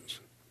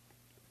Christians.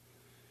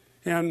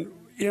 And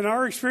in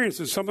our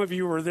experiences, some of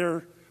you were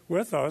there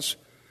with us,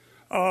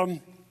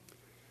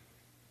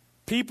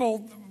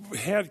 people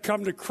had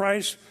come to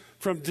Christ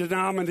from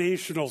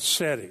denominational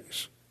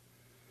settings.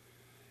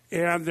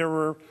 And there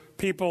were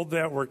people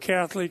that were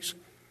Catholics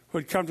who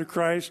had come to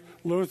Christ,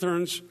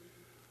 Lutherans,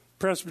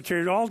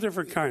 Presbyterian, all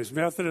different kinds,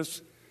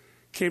 Methodists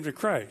came to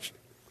Christ.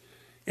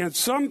 And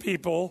some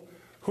people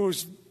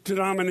whose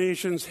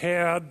denominations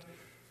had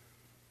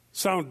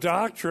sound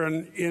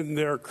doctrine in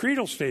their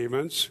creedal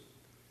statements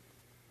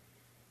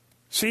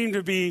seemed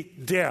to be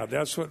dead.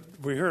 That's what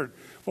we heard.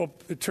 Well,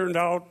 it turned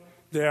out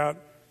that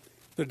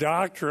the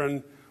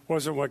doctrine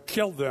wasn't what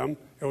killed them,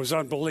 it was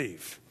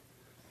unbelief.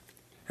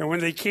 And when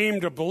they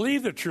came to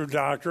believe the true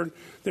doctrine,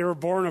 they were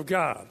born of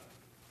God.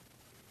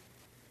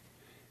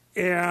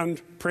 And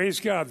praise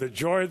God, the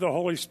joy of the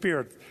Holy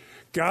Spirit.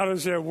 God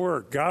is at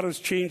work. God is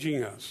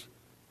changing us.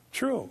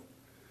 True.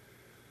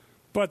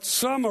 But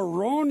some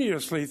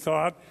erroneously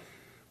thought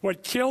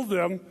what killed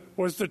them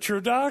was the true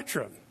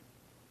doctrine.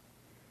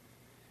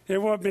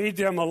 And what made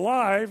them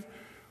alive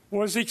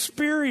was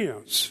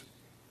experience,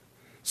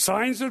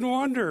 signs and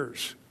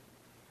wonders,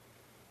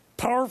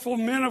 powerful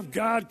men of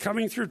God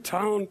coming through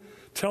town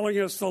telling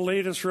us the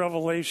latest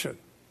revelation.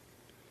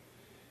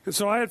 And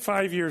so I had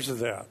 5 years of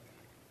that.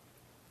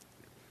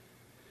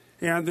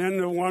 And then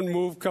the one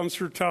move comes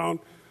through town,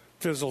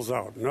 fizzles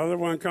out. Another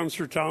one comes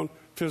through town,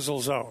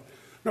 fizzles out.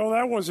 No,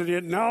 that wasn't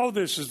it. Now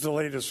this is the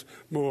latest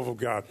move of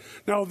God.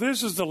 Now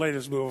this is the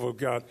latest move of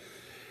God.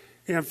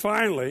 And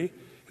finally,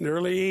 in the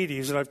early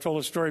 80s, and I've told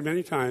the story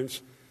many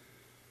times,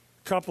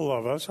 a couple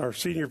of us, our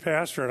senior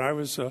pastor and I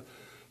was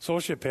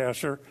associate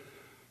pastor,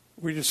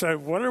 we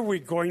decided, what are we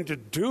going to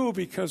do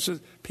because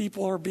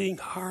people are being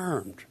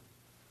harmed?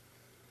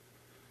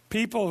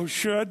 People who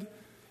should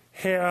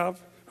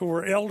have, who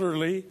were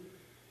elderly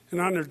and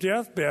on their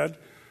deathbed,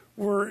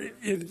 were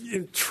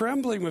in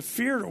trembling with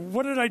fear.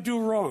 What did I do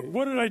wrong?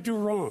 What did I do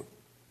wrong?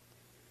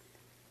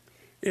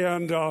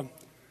 And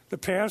the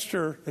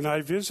pastor and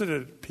I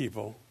visited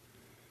people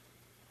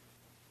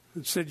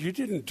and said, you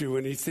didn't do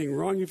anything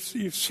wrong.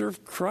 You've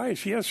served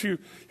Christ. Yes, your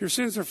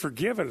sins are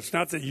forgiven. It's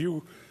not that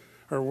you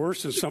are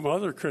worse than some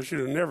other Christian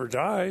who never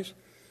dies.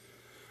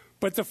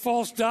 But the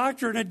false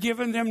doctrine had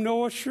given them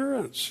no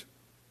assurance.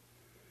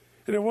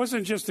 And it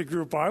wasn't just the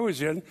group I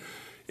was in.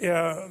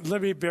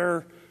 Let me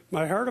bear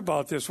my heart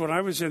about this. When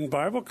I was in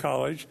Bible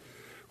college,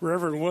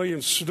 Reverend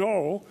William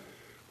Snow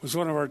was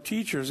one of our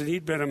teachers, and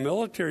he'd been a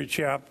military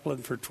chaplain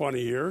for 20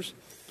 years.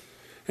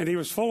 And he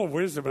was full of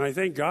wisdom, and I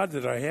thank God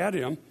that I had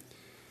him.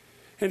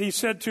 And he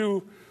said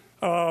to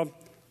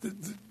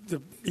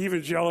the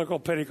evangelical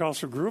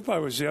Pentecostal group I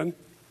was in,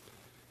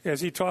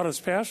 as he taught us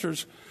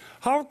pastors,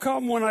 how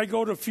come when I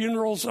go to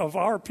funerals of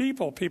our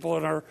people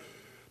in our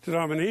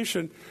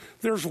denomination,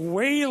 there's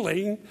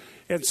wailing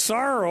and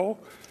sorrow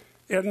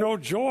and no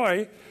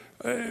joy?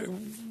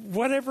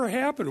 Whatever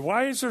happened?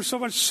 Why is there so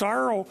much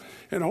sorrow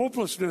and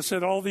hopelessness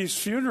at all these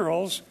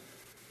funerals?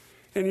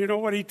 And you know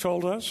what he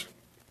told us?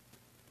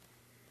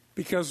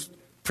 Because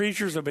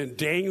preachers have been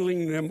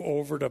dangling them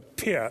over the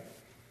pit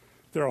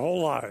their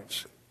whole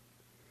lives.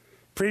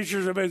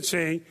 Preachers have been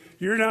saying,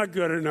 you're not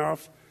good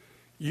enough.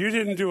 You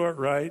didn't do it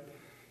right.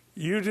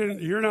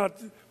 You're not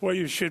what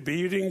you should be.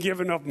 You didn't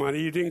give enough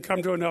money. You didn't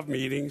come to enough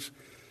meetings.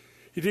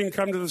 You didn't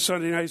come to the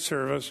Sunday night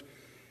service.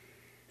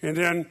 And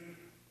then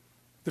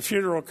the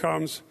funeral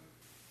comes,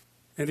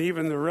 and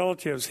even the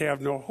relatives have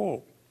no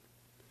hope.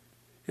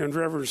 And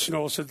Reverend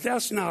Snow said,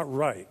 that's not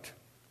right.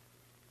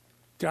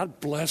 God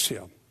bless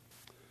him.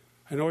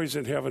 I know he's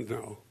in heaven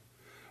now.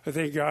 I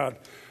thank God.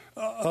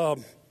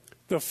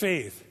 The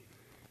faith.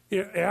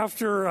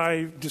 After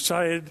I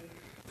decided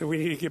that we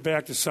need to get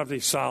back to something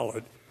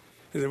solid,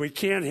 and that we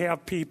can't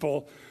have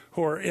people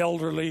who are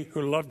elderly,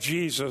 who love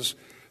Jesus,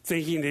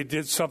 thinking they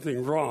did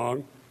something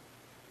wrong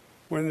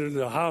when they're in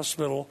the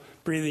hospital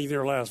breathing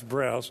their last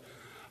breaths.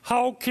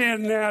 How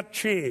can that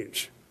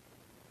change?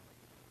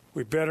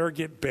 We better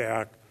get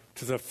back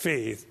to the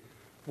faith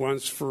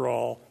once for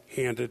all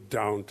handed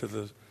down to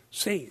the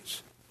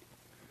saints.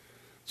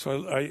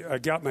 So I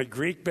got my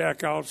Greek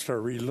back out,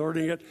 started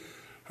relearning it.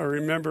 I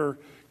remember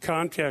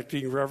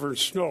contacting Reverend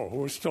Snow, who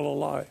was still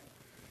alive,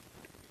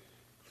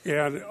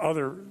 and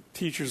other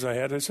teachers I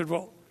had. I said,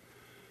 well,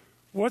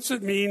 what's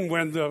it mean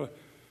when the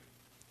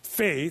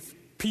faith,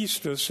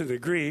 pistis in the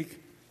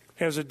Greek,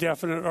 has a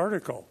definite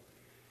article?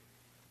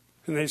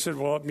 And they said,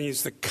 well, it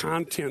means the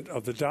content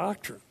of the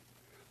doctrine,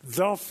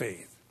 the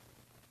faith.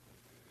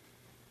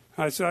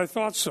 I said, I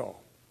thought so.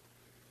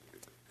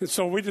 And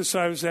so we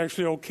decided it was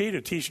actually okay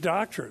to teach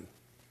doctrine.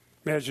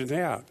 Imagine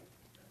that.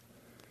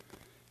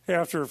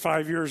 After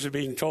 5 years of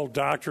being told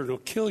doctrine will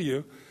kill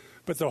you,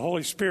 but the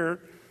Holy Spirit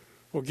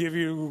will give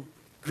you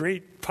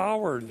great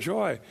power and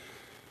joy.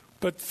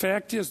 But the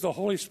fact is, the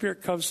Holy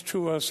Spirit comes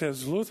to us,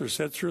 as Luther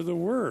said, through the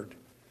Word.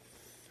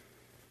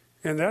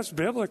 And that's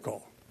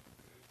biblical.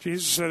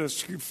 Jesus said,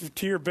 it's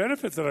to your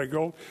benefit that I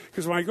go,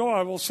 because when I go,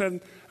 I will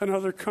send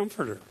another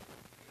comforter,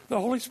 the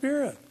Holy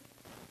Spirit.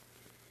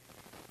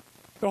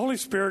 The Holy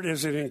Spirit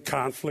isn't in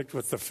conflict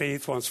with the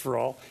faith once for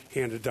all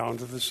handed down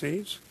to the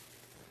saints.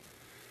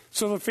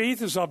 So the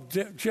faith is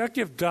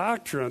objective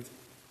doctrine,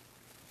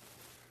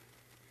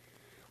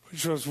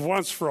 which was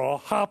once for all,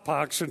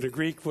 hapax in the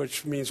Greek,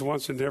 which means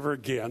once and never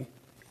again,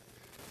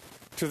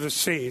 to the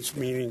saints,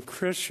 meaning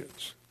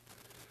Christians.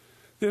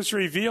 This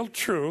revealed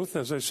truth,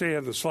 as I say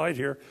on the slide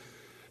here,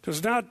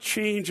 does not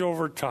change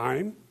over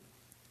time,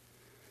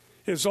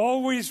 is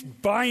always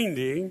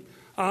binding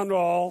on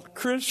all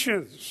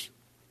Christians.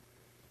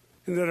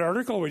 In that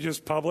article we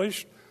just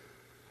published,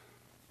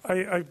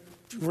 I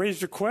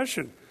raised a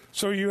question.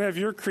 So you have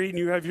your creed, and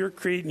you have your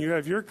creed, and you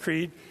have your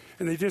creed,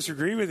 and they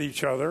disagree with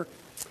each other.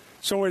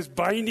 So is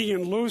binding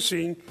and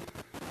loosing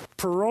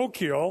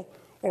parochial,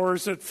 or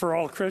is it for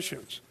all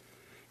Christians?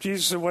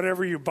 Jesus said,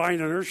 whatever you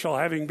bind on earth shall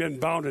having been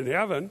bound in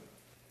heaven.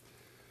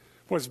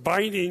 What's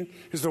binding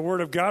is the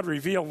Word of God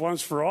revealed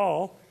once for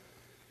all.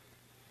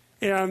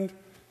 And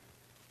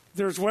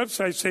there's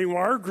websites saying, well,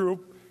 our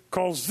group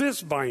calls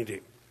this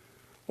binding.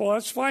 Well,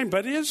 that's fine,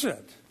 but is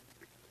it?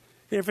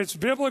 If it's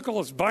biblical,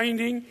 it's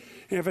binding.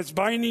 And if it's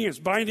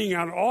binding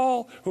on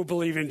all who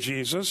believe in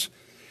Jesus.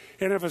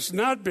 And if it's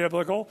not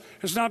biblical,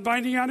 it's not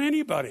binding on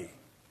anybody.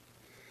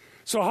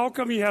 So how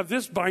come you have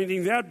this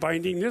binding, that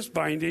binding, this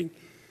binding,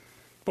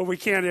 but we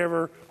can't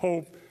ever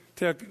hope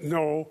to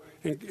know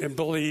and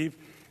believe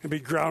and be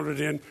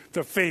grounded in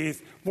the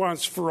faith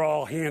once for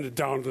all handed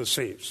down to the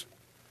saints?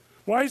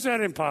 Why is that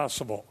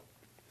impossible?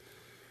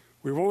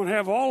 We won't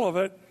have all of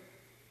it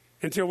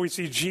until we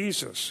see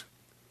Jesus.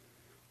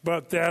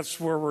 But that's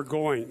where we're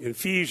going.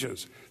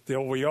 Ephesians,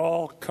 that we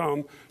all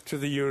come to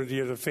the unity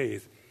of the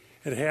faith.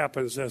 It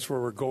happens, that's where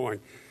we're going.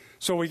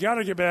 So we got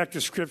to get back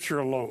to Scripture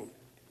alone.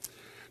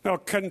 Now,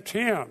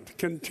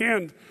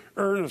 contend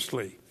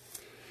earnestly.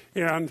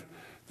 And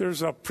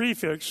there's a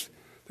prefix,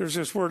 there's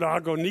this word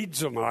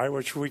agonizomai,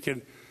 which we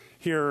can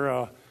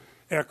hear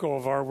echo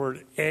of our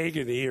word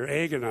agony or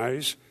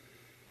agonize.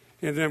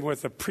 And then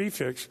with a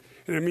prefix,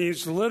 and it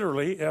means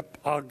literally,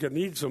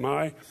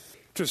 agonizomai,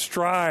 to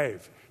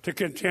strive, to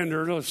contend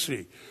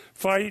earnestly,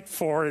 fight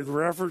for in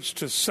reference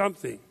to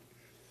something.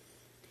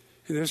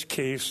 In this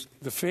case,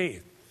 the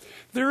faith.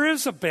 There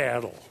is a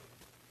battle.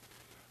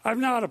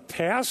 I'm not a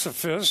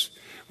pacifist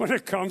when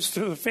it comes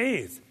to the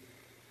faith.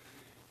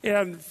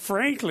 And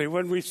frankly,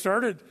 when we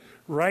started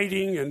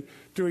writing and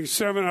doing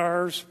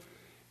seminars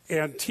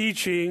and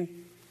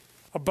teaching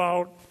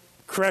about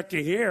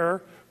correcting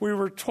error, we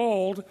were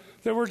told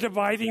that we're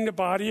dividing the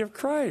body of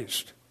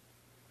Christ.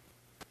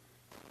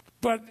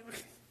 But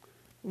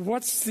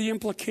what's the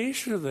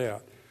implication of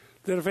that?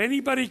 That if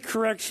anybody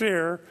corrects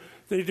error,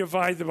 they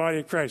divide the body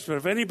of Christ. But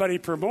if anybody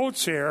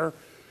promotes error,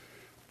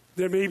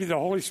 then maybe the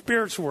Holy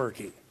Spirit's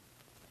working.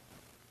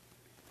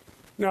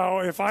 Now,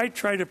 if I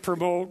try to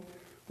promote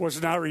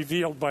what's not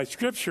revealed by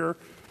Scripture,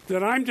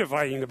 then I'm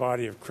dividing the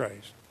body of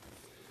Christ.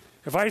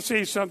 If I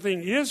say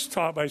something is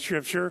taught by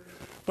Scripture,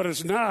 but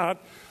it's not,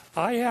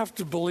 I have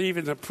to believe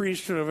in the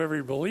priesthood of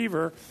every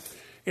believer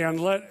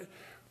and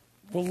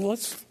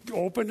let's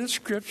open the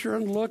Scripture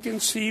and look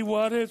and see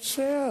what it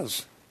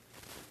says.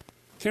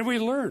 Can we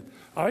learn?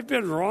 I've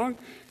been wrong,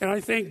 and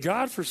I thank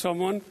God for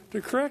someone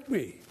to correct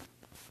me.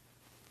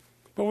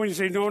 But when you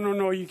say,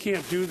 no, you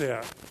can't do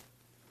that.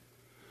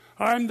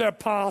 I'm the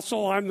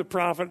apostle, I'm the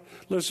prophet,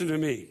 listen to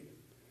me.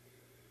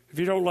 If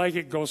you don't like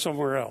it, go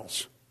somewhere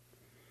else.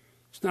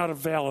 It's not a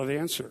valid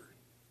answer.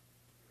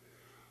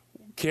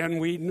 Can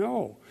we?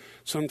 No.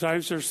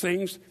 Sometimes there's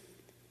things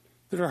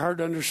that are hard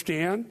to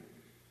understand,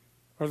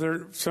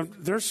 or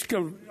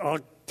I'll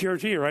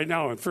guarantee you right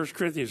now in 1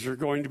 Corinthians there are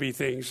going to be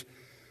things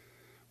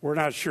we're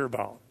not sure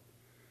about,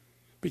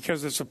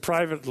 because it's a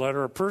private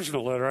letter, a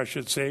personal letter, I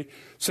should say,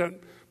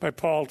 sent by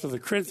Paul to the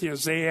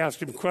Corinthians. They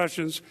asked him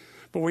questions,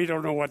 but we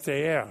don't know what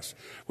they asked.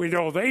 We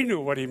know they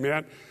knew what he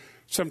meant.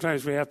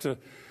 Sometimes we have to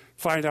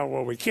find out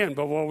what we can,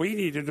 but what we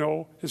need to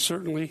know is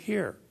certainly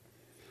here.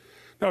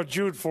 Now,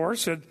 Jude 4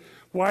 said,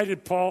 why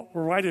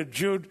did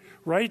Jude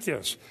write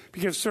this?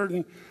 Because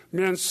certain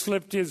men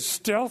slipped in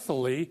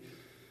stealthily,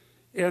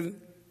 and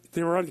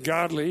they were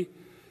ungodly,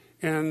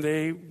 and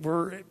they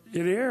were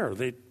in error.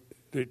 They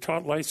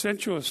taught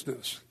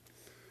licentiousness.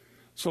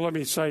 So let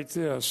me cite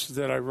this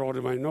that I wrote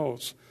in my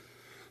notes.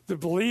 The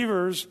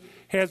believers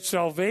had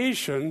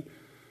salvation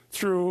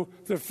through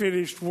the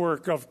finished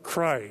work of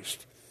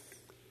Christ,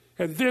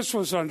 and this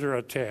was under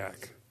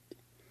attack.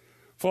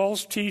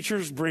 False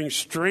teachers bring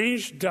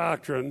strange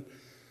doctrine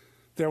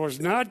that was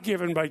not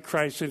given by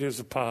Christ and his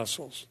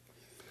apostles.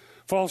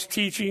 False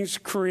teachings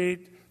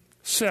create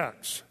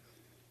sects,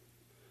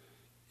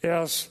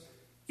 S-E-C-T-S,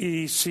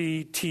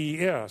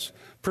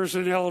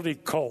 personality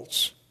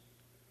cults,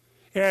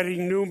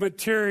 adding new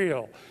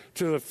material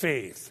to the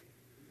faith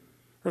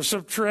or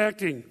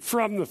subtracting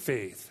from the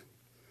faith.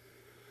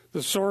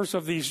 The source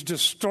of these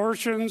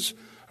distortions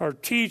are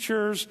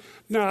teachers,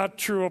 not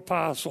true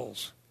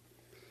apostles,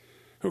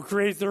 who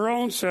create their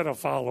own set of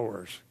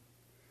followers.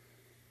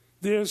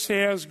 This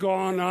has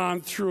gone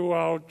on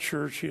throughout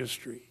church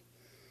history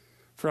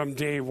from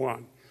day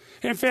one.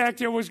 In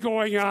fact, it was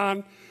going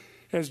on,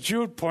 as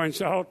Jude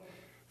points out,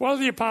 while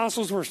the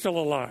apostles were still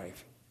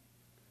alive.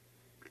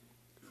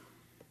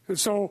 And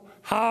so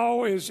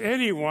how is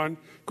anyone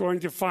going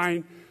to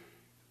find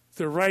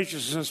the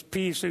righteousness,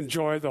 peace, and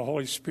joy of the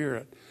Holy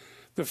Spirit,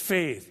 the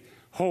faith,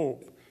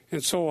 hope,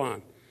 and so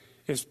on?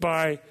 It's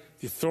by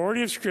the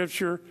authority of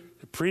Scripture,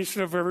 the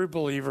priesthood of every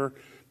believer,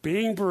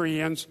 being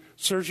Bereans,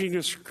 searching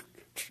the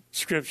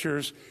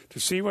Scriptures to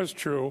see what's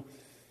true,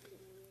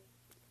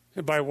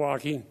 and by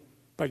walking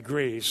by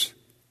grace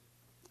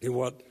in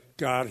what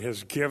God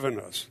has given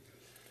us.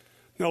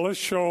 Now let's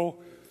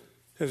show,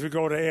 as we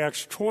go to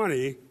Acts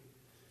 20,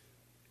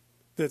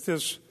 that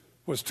this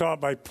was taught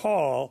by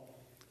Paul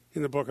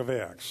in the book of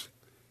Acts,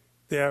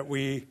 that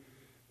we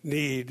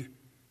need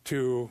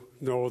to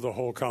know the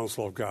whole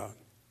counsel of God.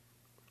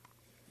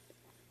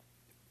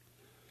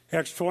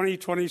 Acts 20,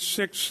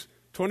 26,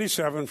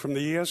 27 from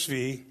the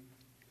ESV.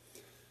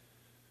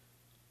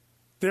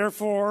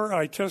 Therefore,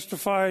 I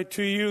testify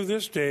to you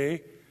this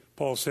day,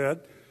 Paul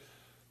said,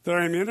 that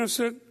I am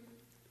innocent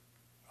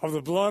of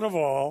the blood of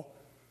all,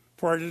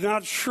 for I did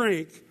not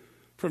shrink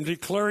from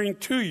declaring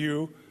to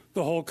you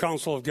the whole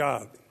counsel of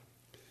God.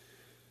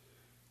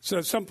 So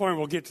at some point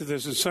we'll get to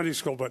this in Sunday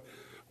school, but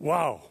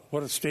wow,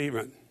 what a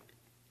statement.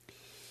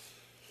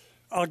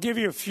 I'll give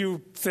you a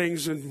few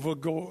things and we'll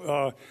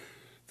go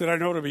that I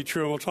know to be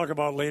true, and we'll talk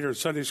about later in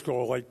Sunday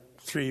school, like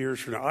 3 years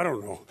from now. I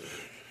don't know.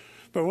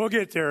 But we'll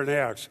get there in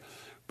Acts.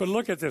 But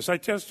look at this. I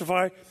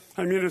testify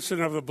I'm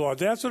innocent of the blood.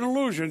 That's an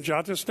illusion.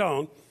 Jot this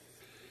down.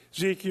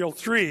 Ezekiel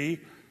 3,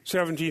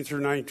 17 through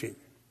 19.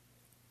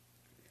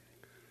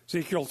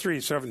 Ezekiel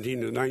 3,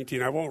 17 to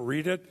 19. I won't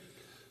read it.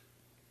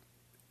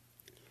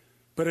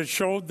 But it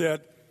showed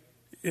that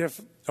if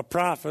a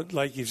prophet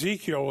like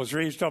Ezekiel was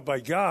raised up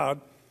by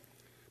God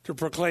to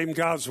proclaim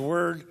God's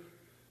word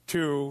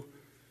to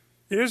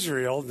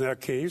Israel, in that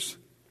case,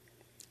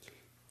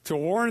 to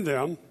warn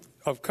them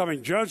of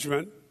coming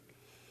judgment,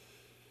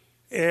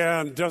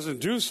 and doesn't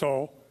do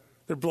so,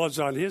 their blood's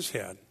on his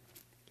head.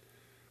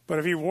 But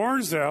if he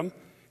warns them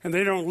and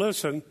they don't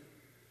listen,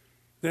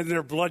 then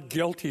their blood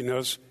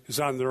guiltiness is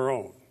on their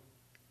own.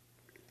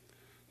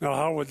 Now,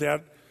 how would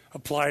that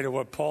apply to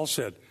what Paul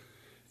said?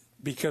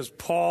 Because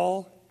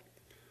Paul,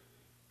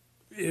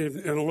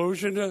 in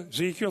allusion to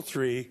Ezekiel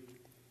 3,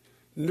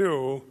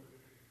 knew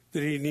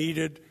that he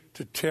needed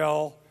to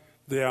tell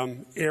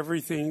them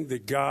everything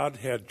that God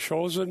had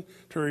chosen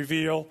to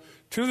reveal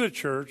to the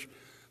church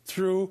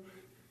through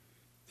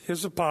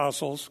his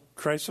apostles,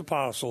 Christ's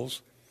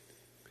apostles,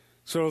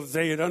 so that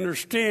they would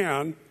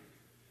understand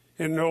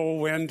and know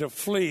when to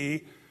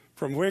flee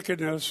from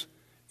wickedness,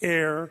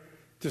 error,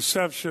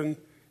 deception,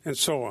 and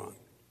so on.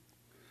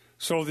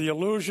 So the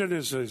allusion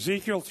is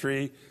Ezekiel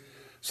 3,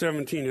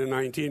 17 and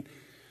 19.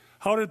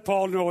 How did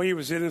Paul know he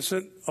was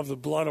innocent of the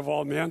blood of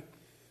all men?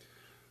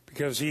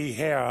 Because he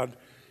had,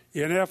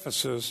 in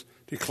Ephesus,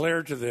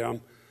 declared to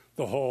them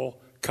the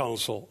whole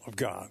counsel of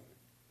God.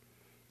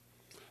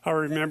 I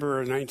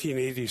remember in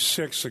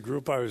 1986, the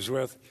group I was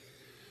with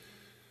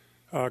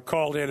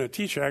called in a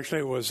teacher. Actually,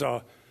 it was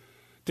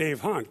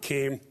Dave Hunt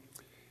came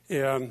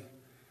and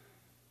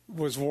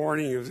was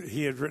warning.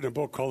 He had written a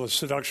book called The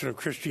Seduction of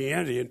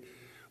Christianity, and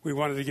we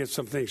wanted to get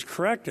some things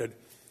corrected.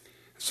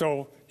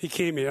 So he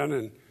came in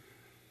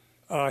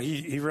and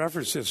he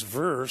referenced this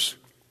verse,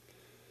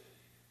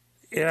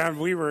 and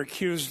we were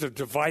accused of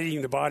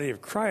dividing the body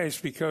of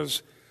Christ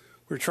because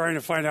we were trying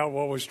to find out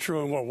what was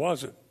true and what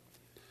wasn't.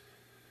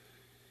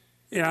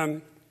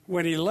 And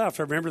when he left,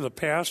 I remember the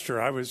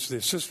pastor, I was the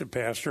assistant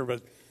pastor,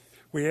 but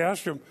we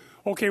asked him,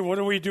 okay, what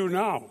do we do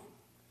now?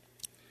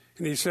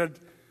 And he said,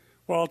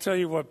 well, I'll tell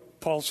you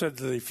what Paul said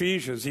to the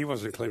Ephesians. He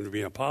wasn't claiming to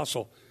be an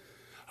apostle.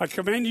 I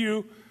commend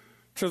you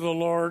to the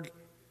Lord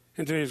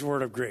and to his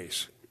word of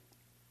grace.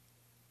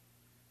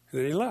 And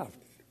then he left.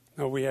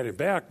 Now, we had him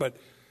back, but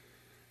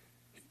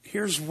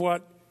here's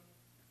what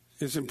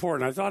is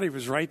important. I thought he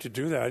was right to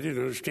do that. I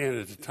didn't understand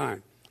it at the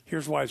time.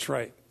 Here's why it's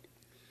right.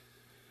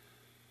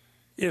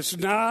 It's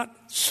not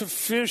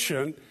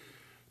sufficient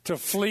to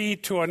flee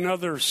to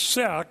another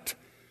sect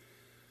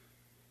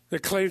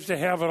that claims to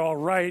have it all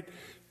right,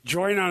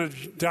 join on a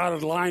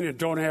dotted line, and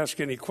don't ask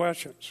any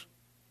questions.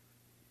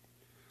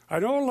 I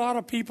know a lot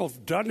of people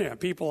have done that,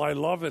 people I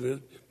love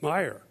and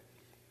admire.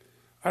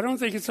 I don't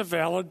think it's a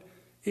valid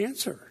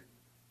answer.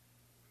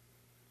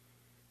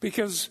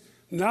 Because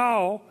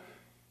now,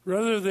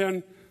 rather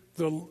than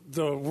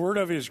the word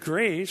of his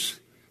grace,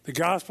 the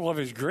gospel of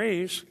his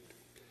grace,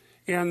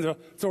 and the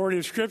authority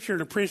of Scripture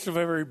and the priest of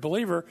every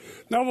believer,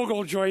 now we'll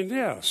go join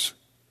this.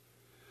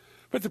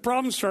 But the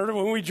problem started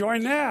when we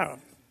joined that.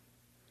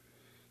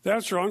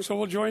 That's wrong, so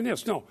we'll join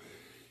this. No.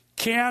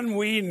 Can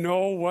we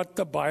know what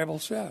the Bible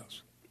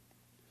says?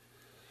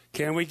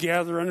 Can we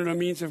gather under the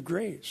means of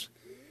grace?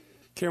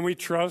 Can we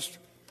trust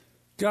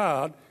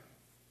God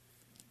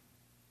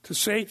to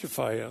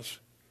sanctify us?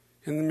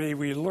 And may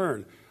we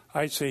learn?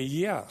 I say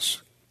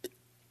yes.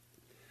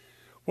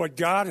 What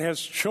God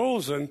has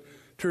chosen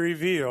to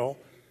reveal,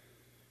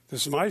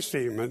 this is my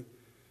statement,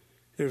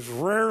 is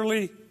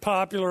rarely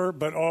popular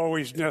but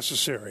always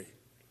necessary.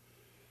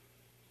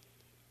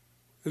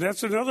 And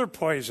that's another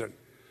poison.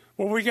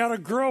 Well, we got to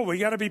grow. We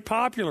got to be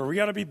popular. We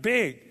got to be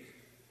big.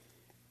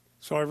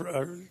 So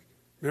I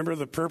remember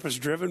the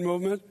purpose-driven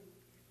movement?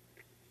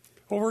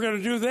 Well, we're going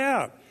to do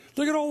that.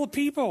 Look at all the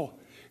people.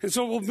 And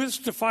so we'll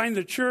misdefine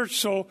the church.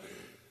 So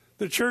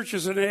the church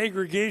is an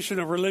aggregation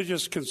of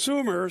religious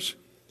consumers.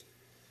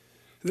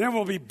 And then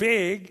we'll be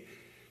big.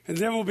 And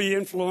then we'll be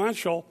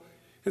influential.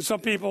 And some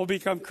people will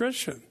become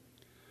Christian.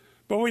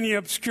 But when you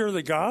obscure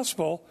the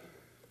gospel,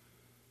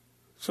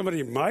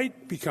 somebody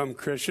might become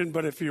Christian,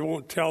 but if you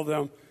won't tell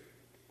them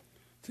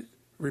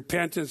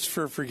repentance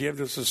for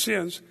forgiveness of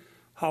sins,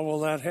 how will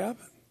that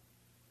happen?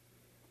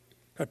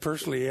 I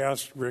personally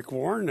asked Rick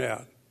Warren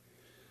that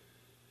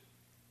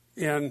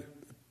and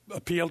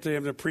appealed to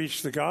him to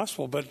preach the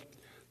gospel, but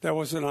that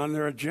wasn't on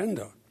their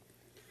agenda.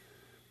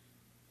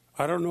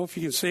 I don't know if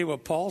you can say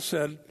what Paul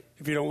said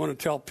if you don't want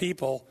to tell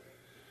people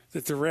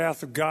that the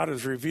wrath of God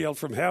is revealed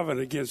from heaven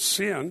against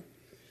sin,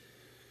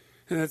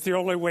 and that the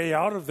only way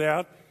out of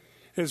that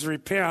is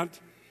repent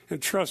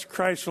and trust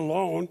Christ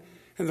alone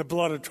and the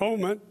blood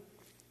atonement.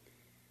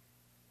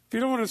 If you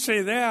don't want to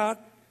say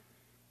that,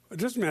 it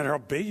doesn't matter how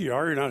big you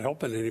are, you're not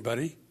helping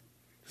anybody.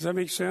 Does that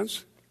make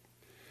sense?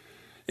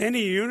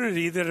 Any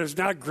unity that is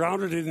not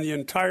grounded in the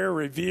entire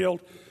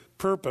revealed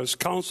purpose,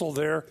 counsel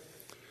there,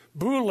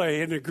 boule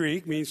in the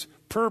Greek means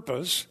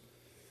purpose,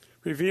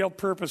 revealed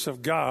purpose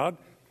of God.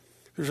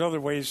 There's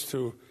other ways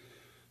to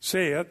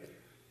say it.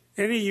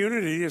 Any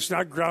unity that's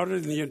not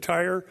grounded in the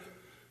entire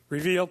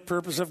revealed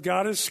purpose of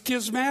God is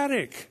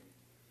schismatic.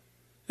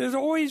 It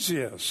always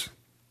is.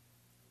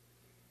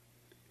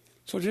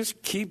 So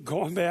just keep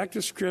going back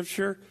to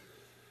Scripture,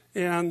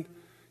 and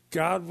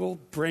God will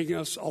bring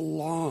us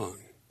along.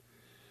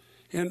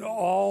 And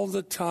all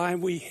the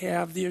time we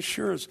have the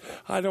assurance.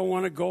 I don't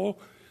want to go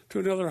to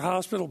another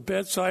hospital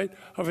bedside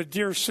of a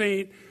dear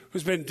saint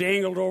who's been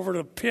dangled over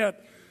the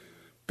pit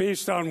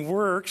based on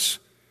works.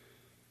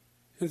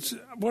 And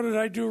what did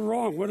I do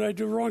wrong? What did I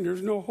do wrong?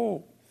 There's no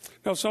hope.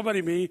 Now,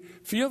 somebody may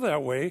feel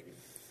that way,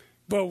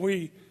 but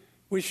we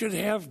should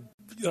have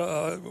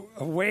a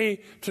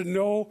way to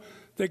know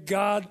that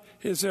God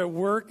is at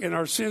work and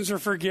our sins are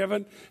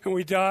forgiven and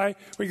we die,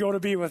 we go to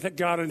be with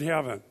God in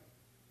heaven.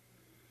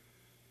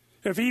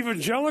 If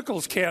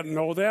evangelicals can't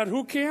know that,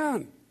 who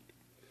can?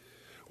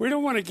 We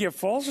don't want to give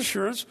false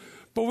assurance,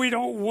 but we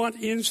don't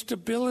want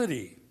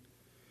instability.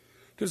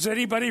 Does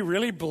anybody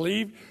really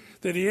believe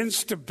that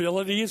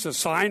instability is a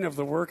sign of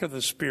the work of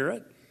the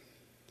Spirit?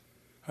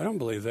 I don't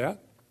believe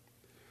that.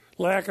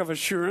 Lack of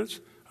assurance?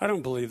 I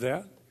don't believe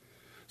that.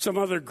 Some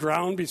other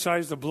ground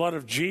besides the blood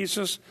of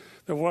Jesus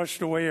that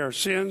washed away our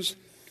sins?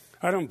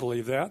 I don't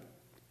believe that.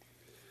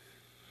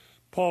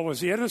 Paul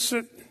was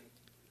innocent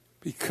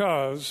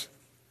because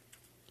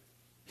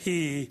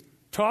he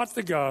taught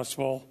the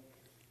gospel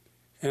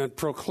and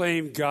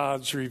proclaimed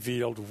God's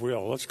revealed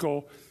will. Let's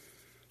go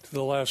to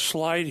the last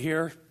slide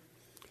here.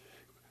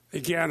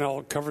 Again,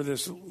 I'll cover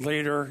this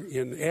later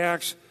in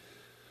Acts.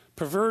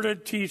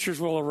 Perverted teachers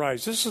will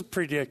arise. This is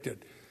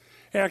predicted.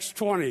 Acts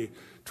 20,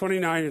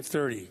 29 and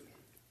 30.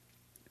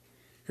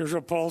 Here's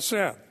what Paul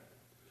said.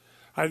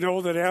 I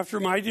know that after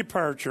my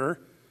departure,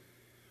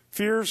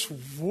 fierce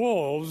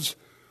wolves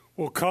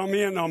will come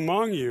in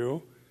among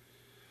you,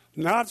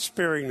 not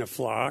sparing the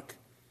flock,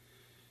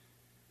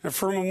 and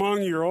from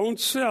among your own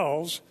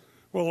selves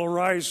will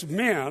arise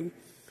men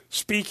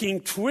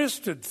speaking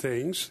twisted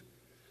things,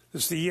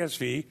 this is the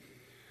ESV,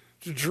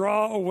 to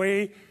draw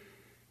away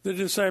the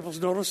disciples,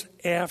 notice,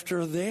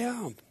 after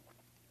them.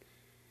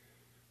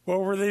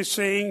 What were they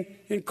saying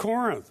in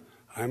Corinth?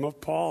 I'm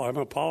of Paul, I'm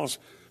Apollos.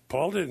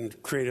 Paul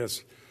didn't create a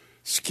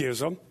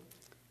schism.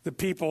 The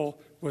people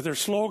with their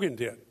slogan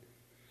did.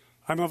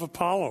 I'm of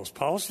Apollos.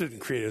 Apollos didn't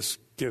create a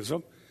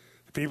schism.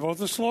 The people with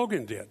the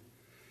slogan did.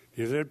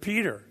 Neither did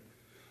Peter.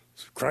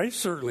 Christ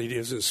certainly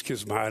isn't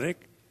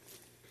schismatic.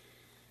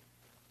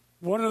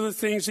 One of the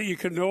things that you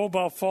can know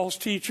about false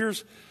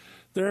teachers,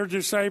 their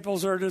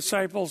disciples are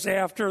disciples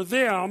after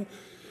them,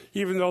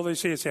 even though they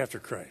say it's after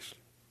Christ.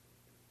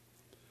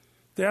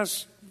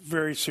 That's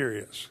very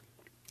serious.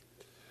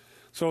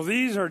 So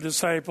these are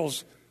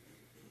disciples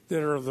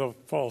that are the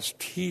false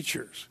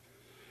teachers.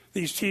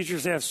 These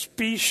teachers have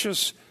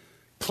specious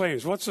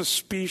claims. What's a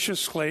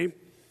specious claim?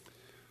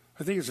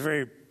 I think it's a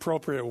very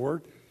appropriate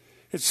word.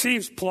 It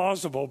seems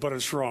plausible, but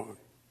it's wrong.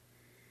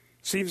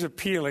 It seems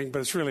appealing, but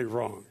it's really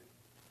wrong.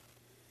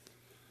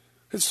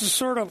 It's the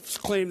sort of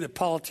claim that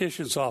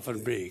politicians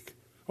often make.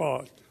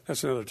 Well,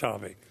 that's another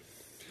topic.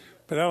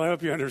 But that'll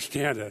help you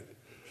understand it.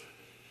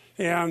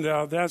 And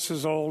that's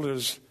as old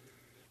as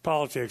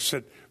politics,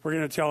 that we're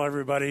going to tell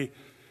everybody,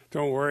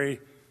 don't worry.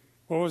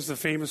 What was the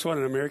famous one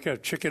in America?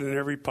 Chicken in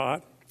every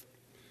pot.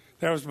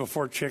 That was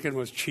before chicken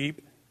was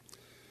cheap.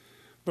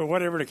 But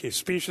whatever the case,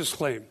 specious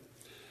claim.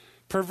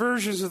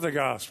 Perversions of the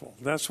gospel.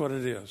 That's what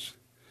it is.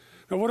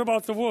 Now, what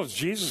about the wolves?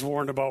 Jesus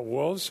warned about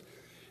wolves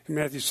in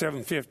Matthew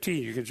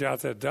 7:15. You can jot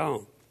that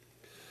down.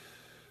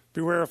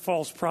 Beware of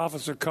false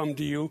prophets that come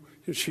to you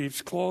in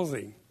sheep's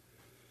clothing.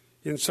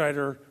 Inside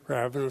are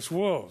ravenous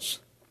wolves.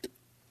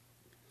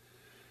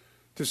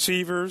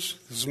 Deceivers,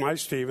 this is my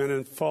statement,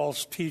 and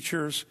false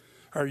teachers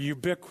are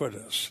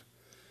ubiquitous.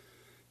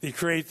 They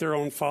create their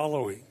own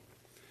following.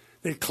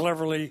 They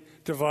cleverly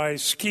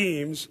devise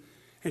schemes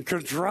and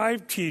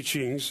contrive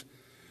teachings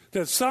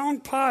that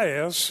sound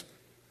pious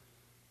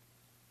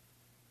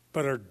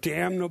but are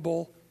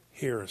damnable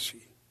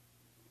heresy.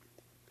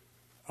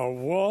 A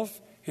wolf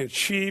in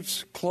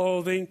sheep's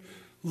clothing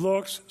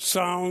looks,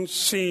 sounds,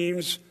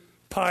 seems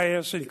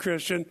pious and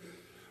Christian,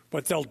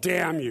 but they'll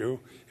damn you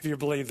if you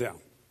believe them.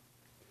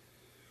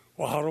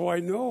 Well, how do I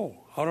know?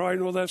 How do I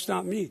know that's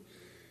not me?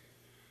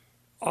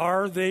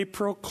 Are they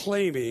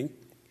proclaiming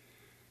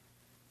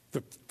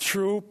the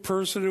true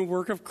person and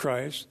work of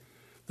Christ,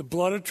 the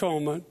blood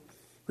atonement,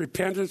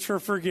 repentance for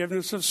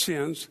forgiveness of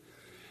sins,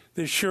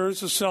 the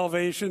assurance of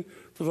salvation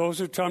for those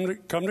who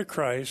come to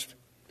Christ,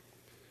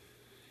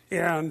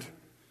 and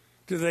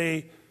do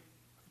they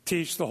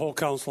teach the whole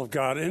counsel of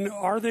God? And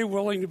are they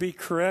willing to be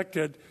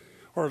corrected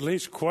or at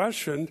least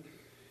questioned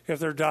if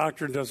their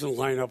doctrine doesn't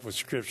line up with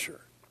Scripture?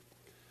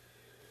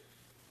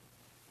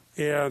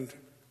 And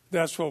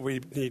that's what we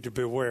need to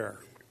beware.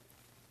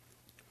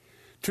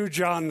 2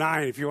 John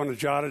 9, if you want to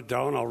jot it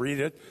down, I'll read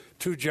it.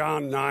 2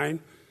 John 9,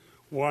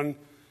 one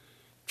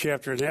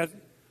chapter. And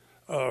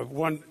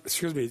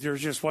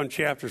there's just one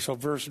chapter, so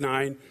verse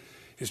 9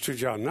 is 2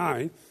 John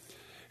 9.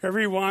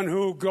 Everyone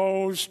who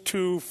goes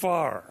too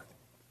far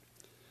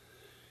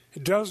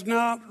does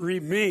not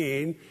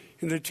remain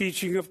in the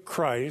teaching of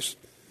Christ,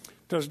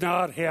 does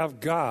not have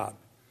God.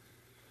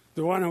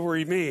 The one who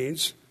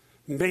remains,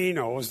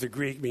 meno as the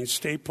Greek means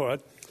stay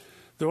put,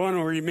 the one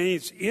who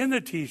remains in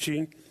the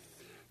teaching,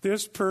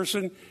 this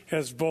person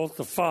has both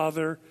the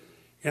Father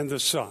and the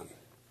Son.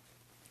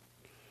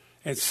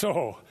 And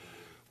so,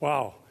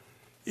 wow,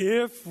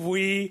 if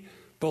we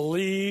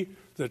believe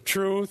the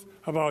truth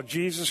about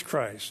Jesus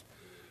Christ,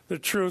 the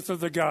truth of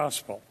the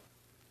gospel,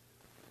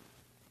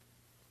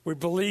 we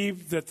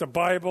believe that the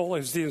Bible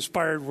is the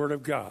inspired Word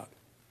of God,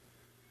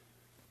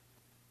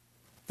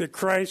 that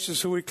Christ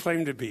is who He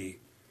claimed to be,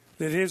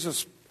 that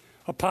His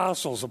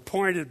apostles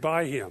appointed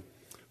by Him,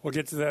 we'll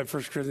get to that in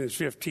 1 Corinthians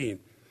 15,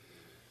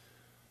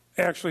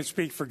 actually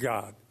speak for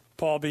God,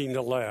 Paul being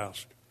the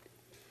last.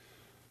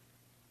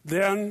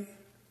 Then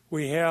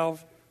we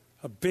have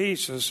a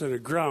basis and a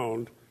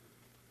ground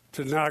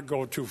to not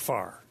go too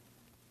far.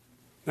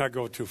 Not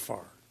go too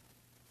far.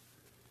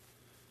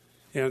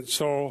 And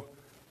so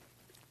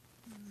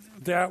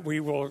that we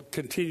will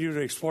continue to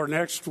explore.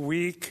 Next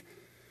week,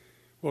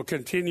 we'll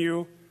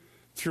continue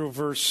through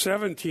verse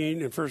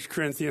 17 in 1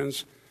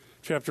 Corinthians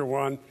chapter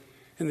 1,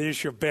 and the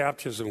issue of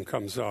baptism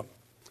comes up.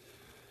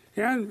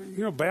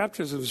 And,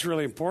 baptism is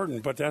really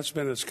important, but that's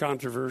been as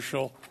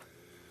controversial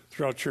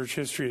throughout church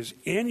history as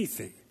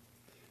anything.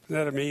 Isn't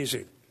that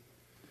amazing?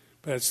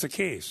 But that's the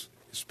case.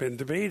 It's been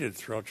debated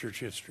throughout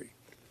church history.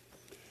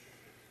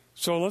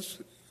 So let's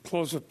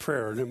close with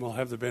prayer, and then we'll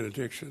have the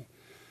benediction.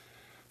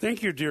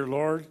 Thank you, dear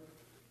Lord,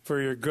 for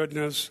your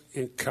goodness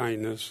and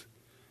kindness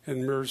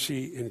and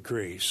mercy and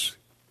grace.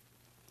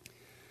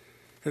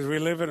 As we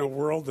live in a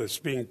world that's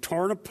being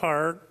torn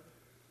apart,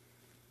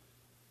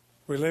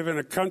 we live in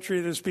a country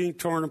that's being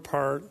torn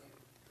apart.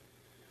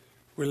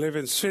 We live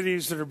in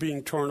cities that are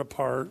being torn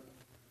apart.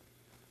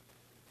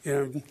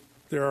 And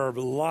there are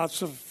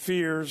lots of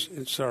fears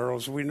and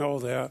sorrows. We know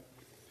that.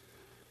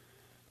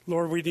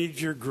 Lord, we need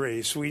your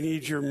grace. We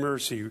need your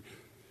mercy.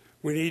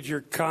 We need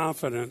your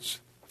confidence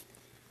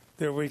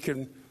that we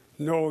can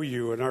know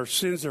you and our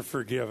sins are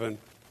forgiven,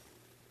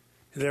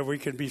 and that we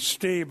can be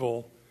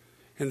stable,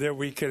 and that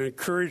we can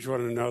encourage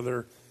one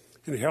another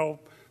and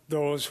help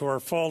those who are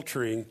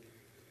faltering,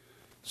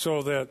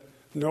 so that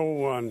no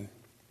one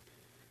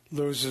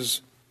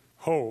loses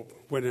hope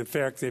when in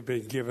fact they've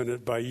been given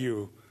it by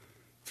you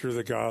through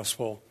the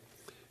gospel.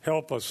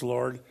 Help us,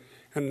 Lord.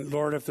 And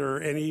Lord, if there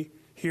are any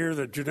here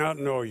that do not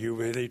know you,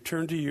 may they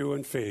turn to you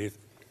in faith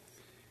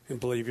and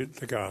believe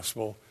the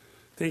gospel.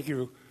 Thank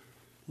you,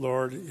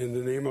 Lord, in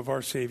the name of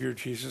our Savior,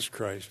 Jesus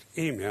Christ.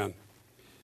 Amen.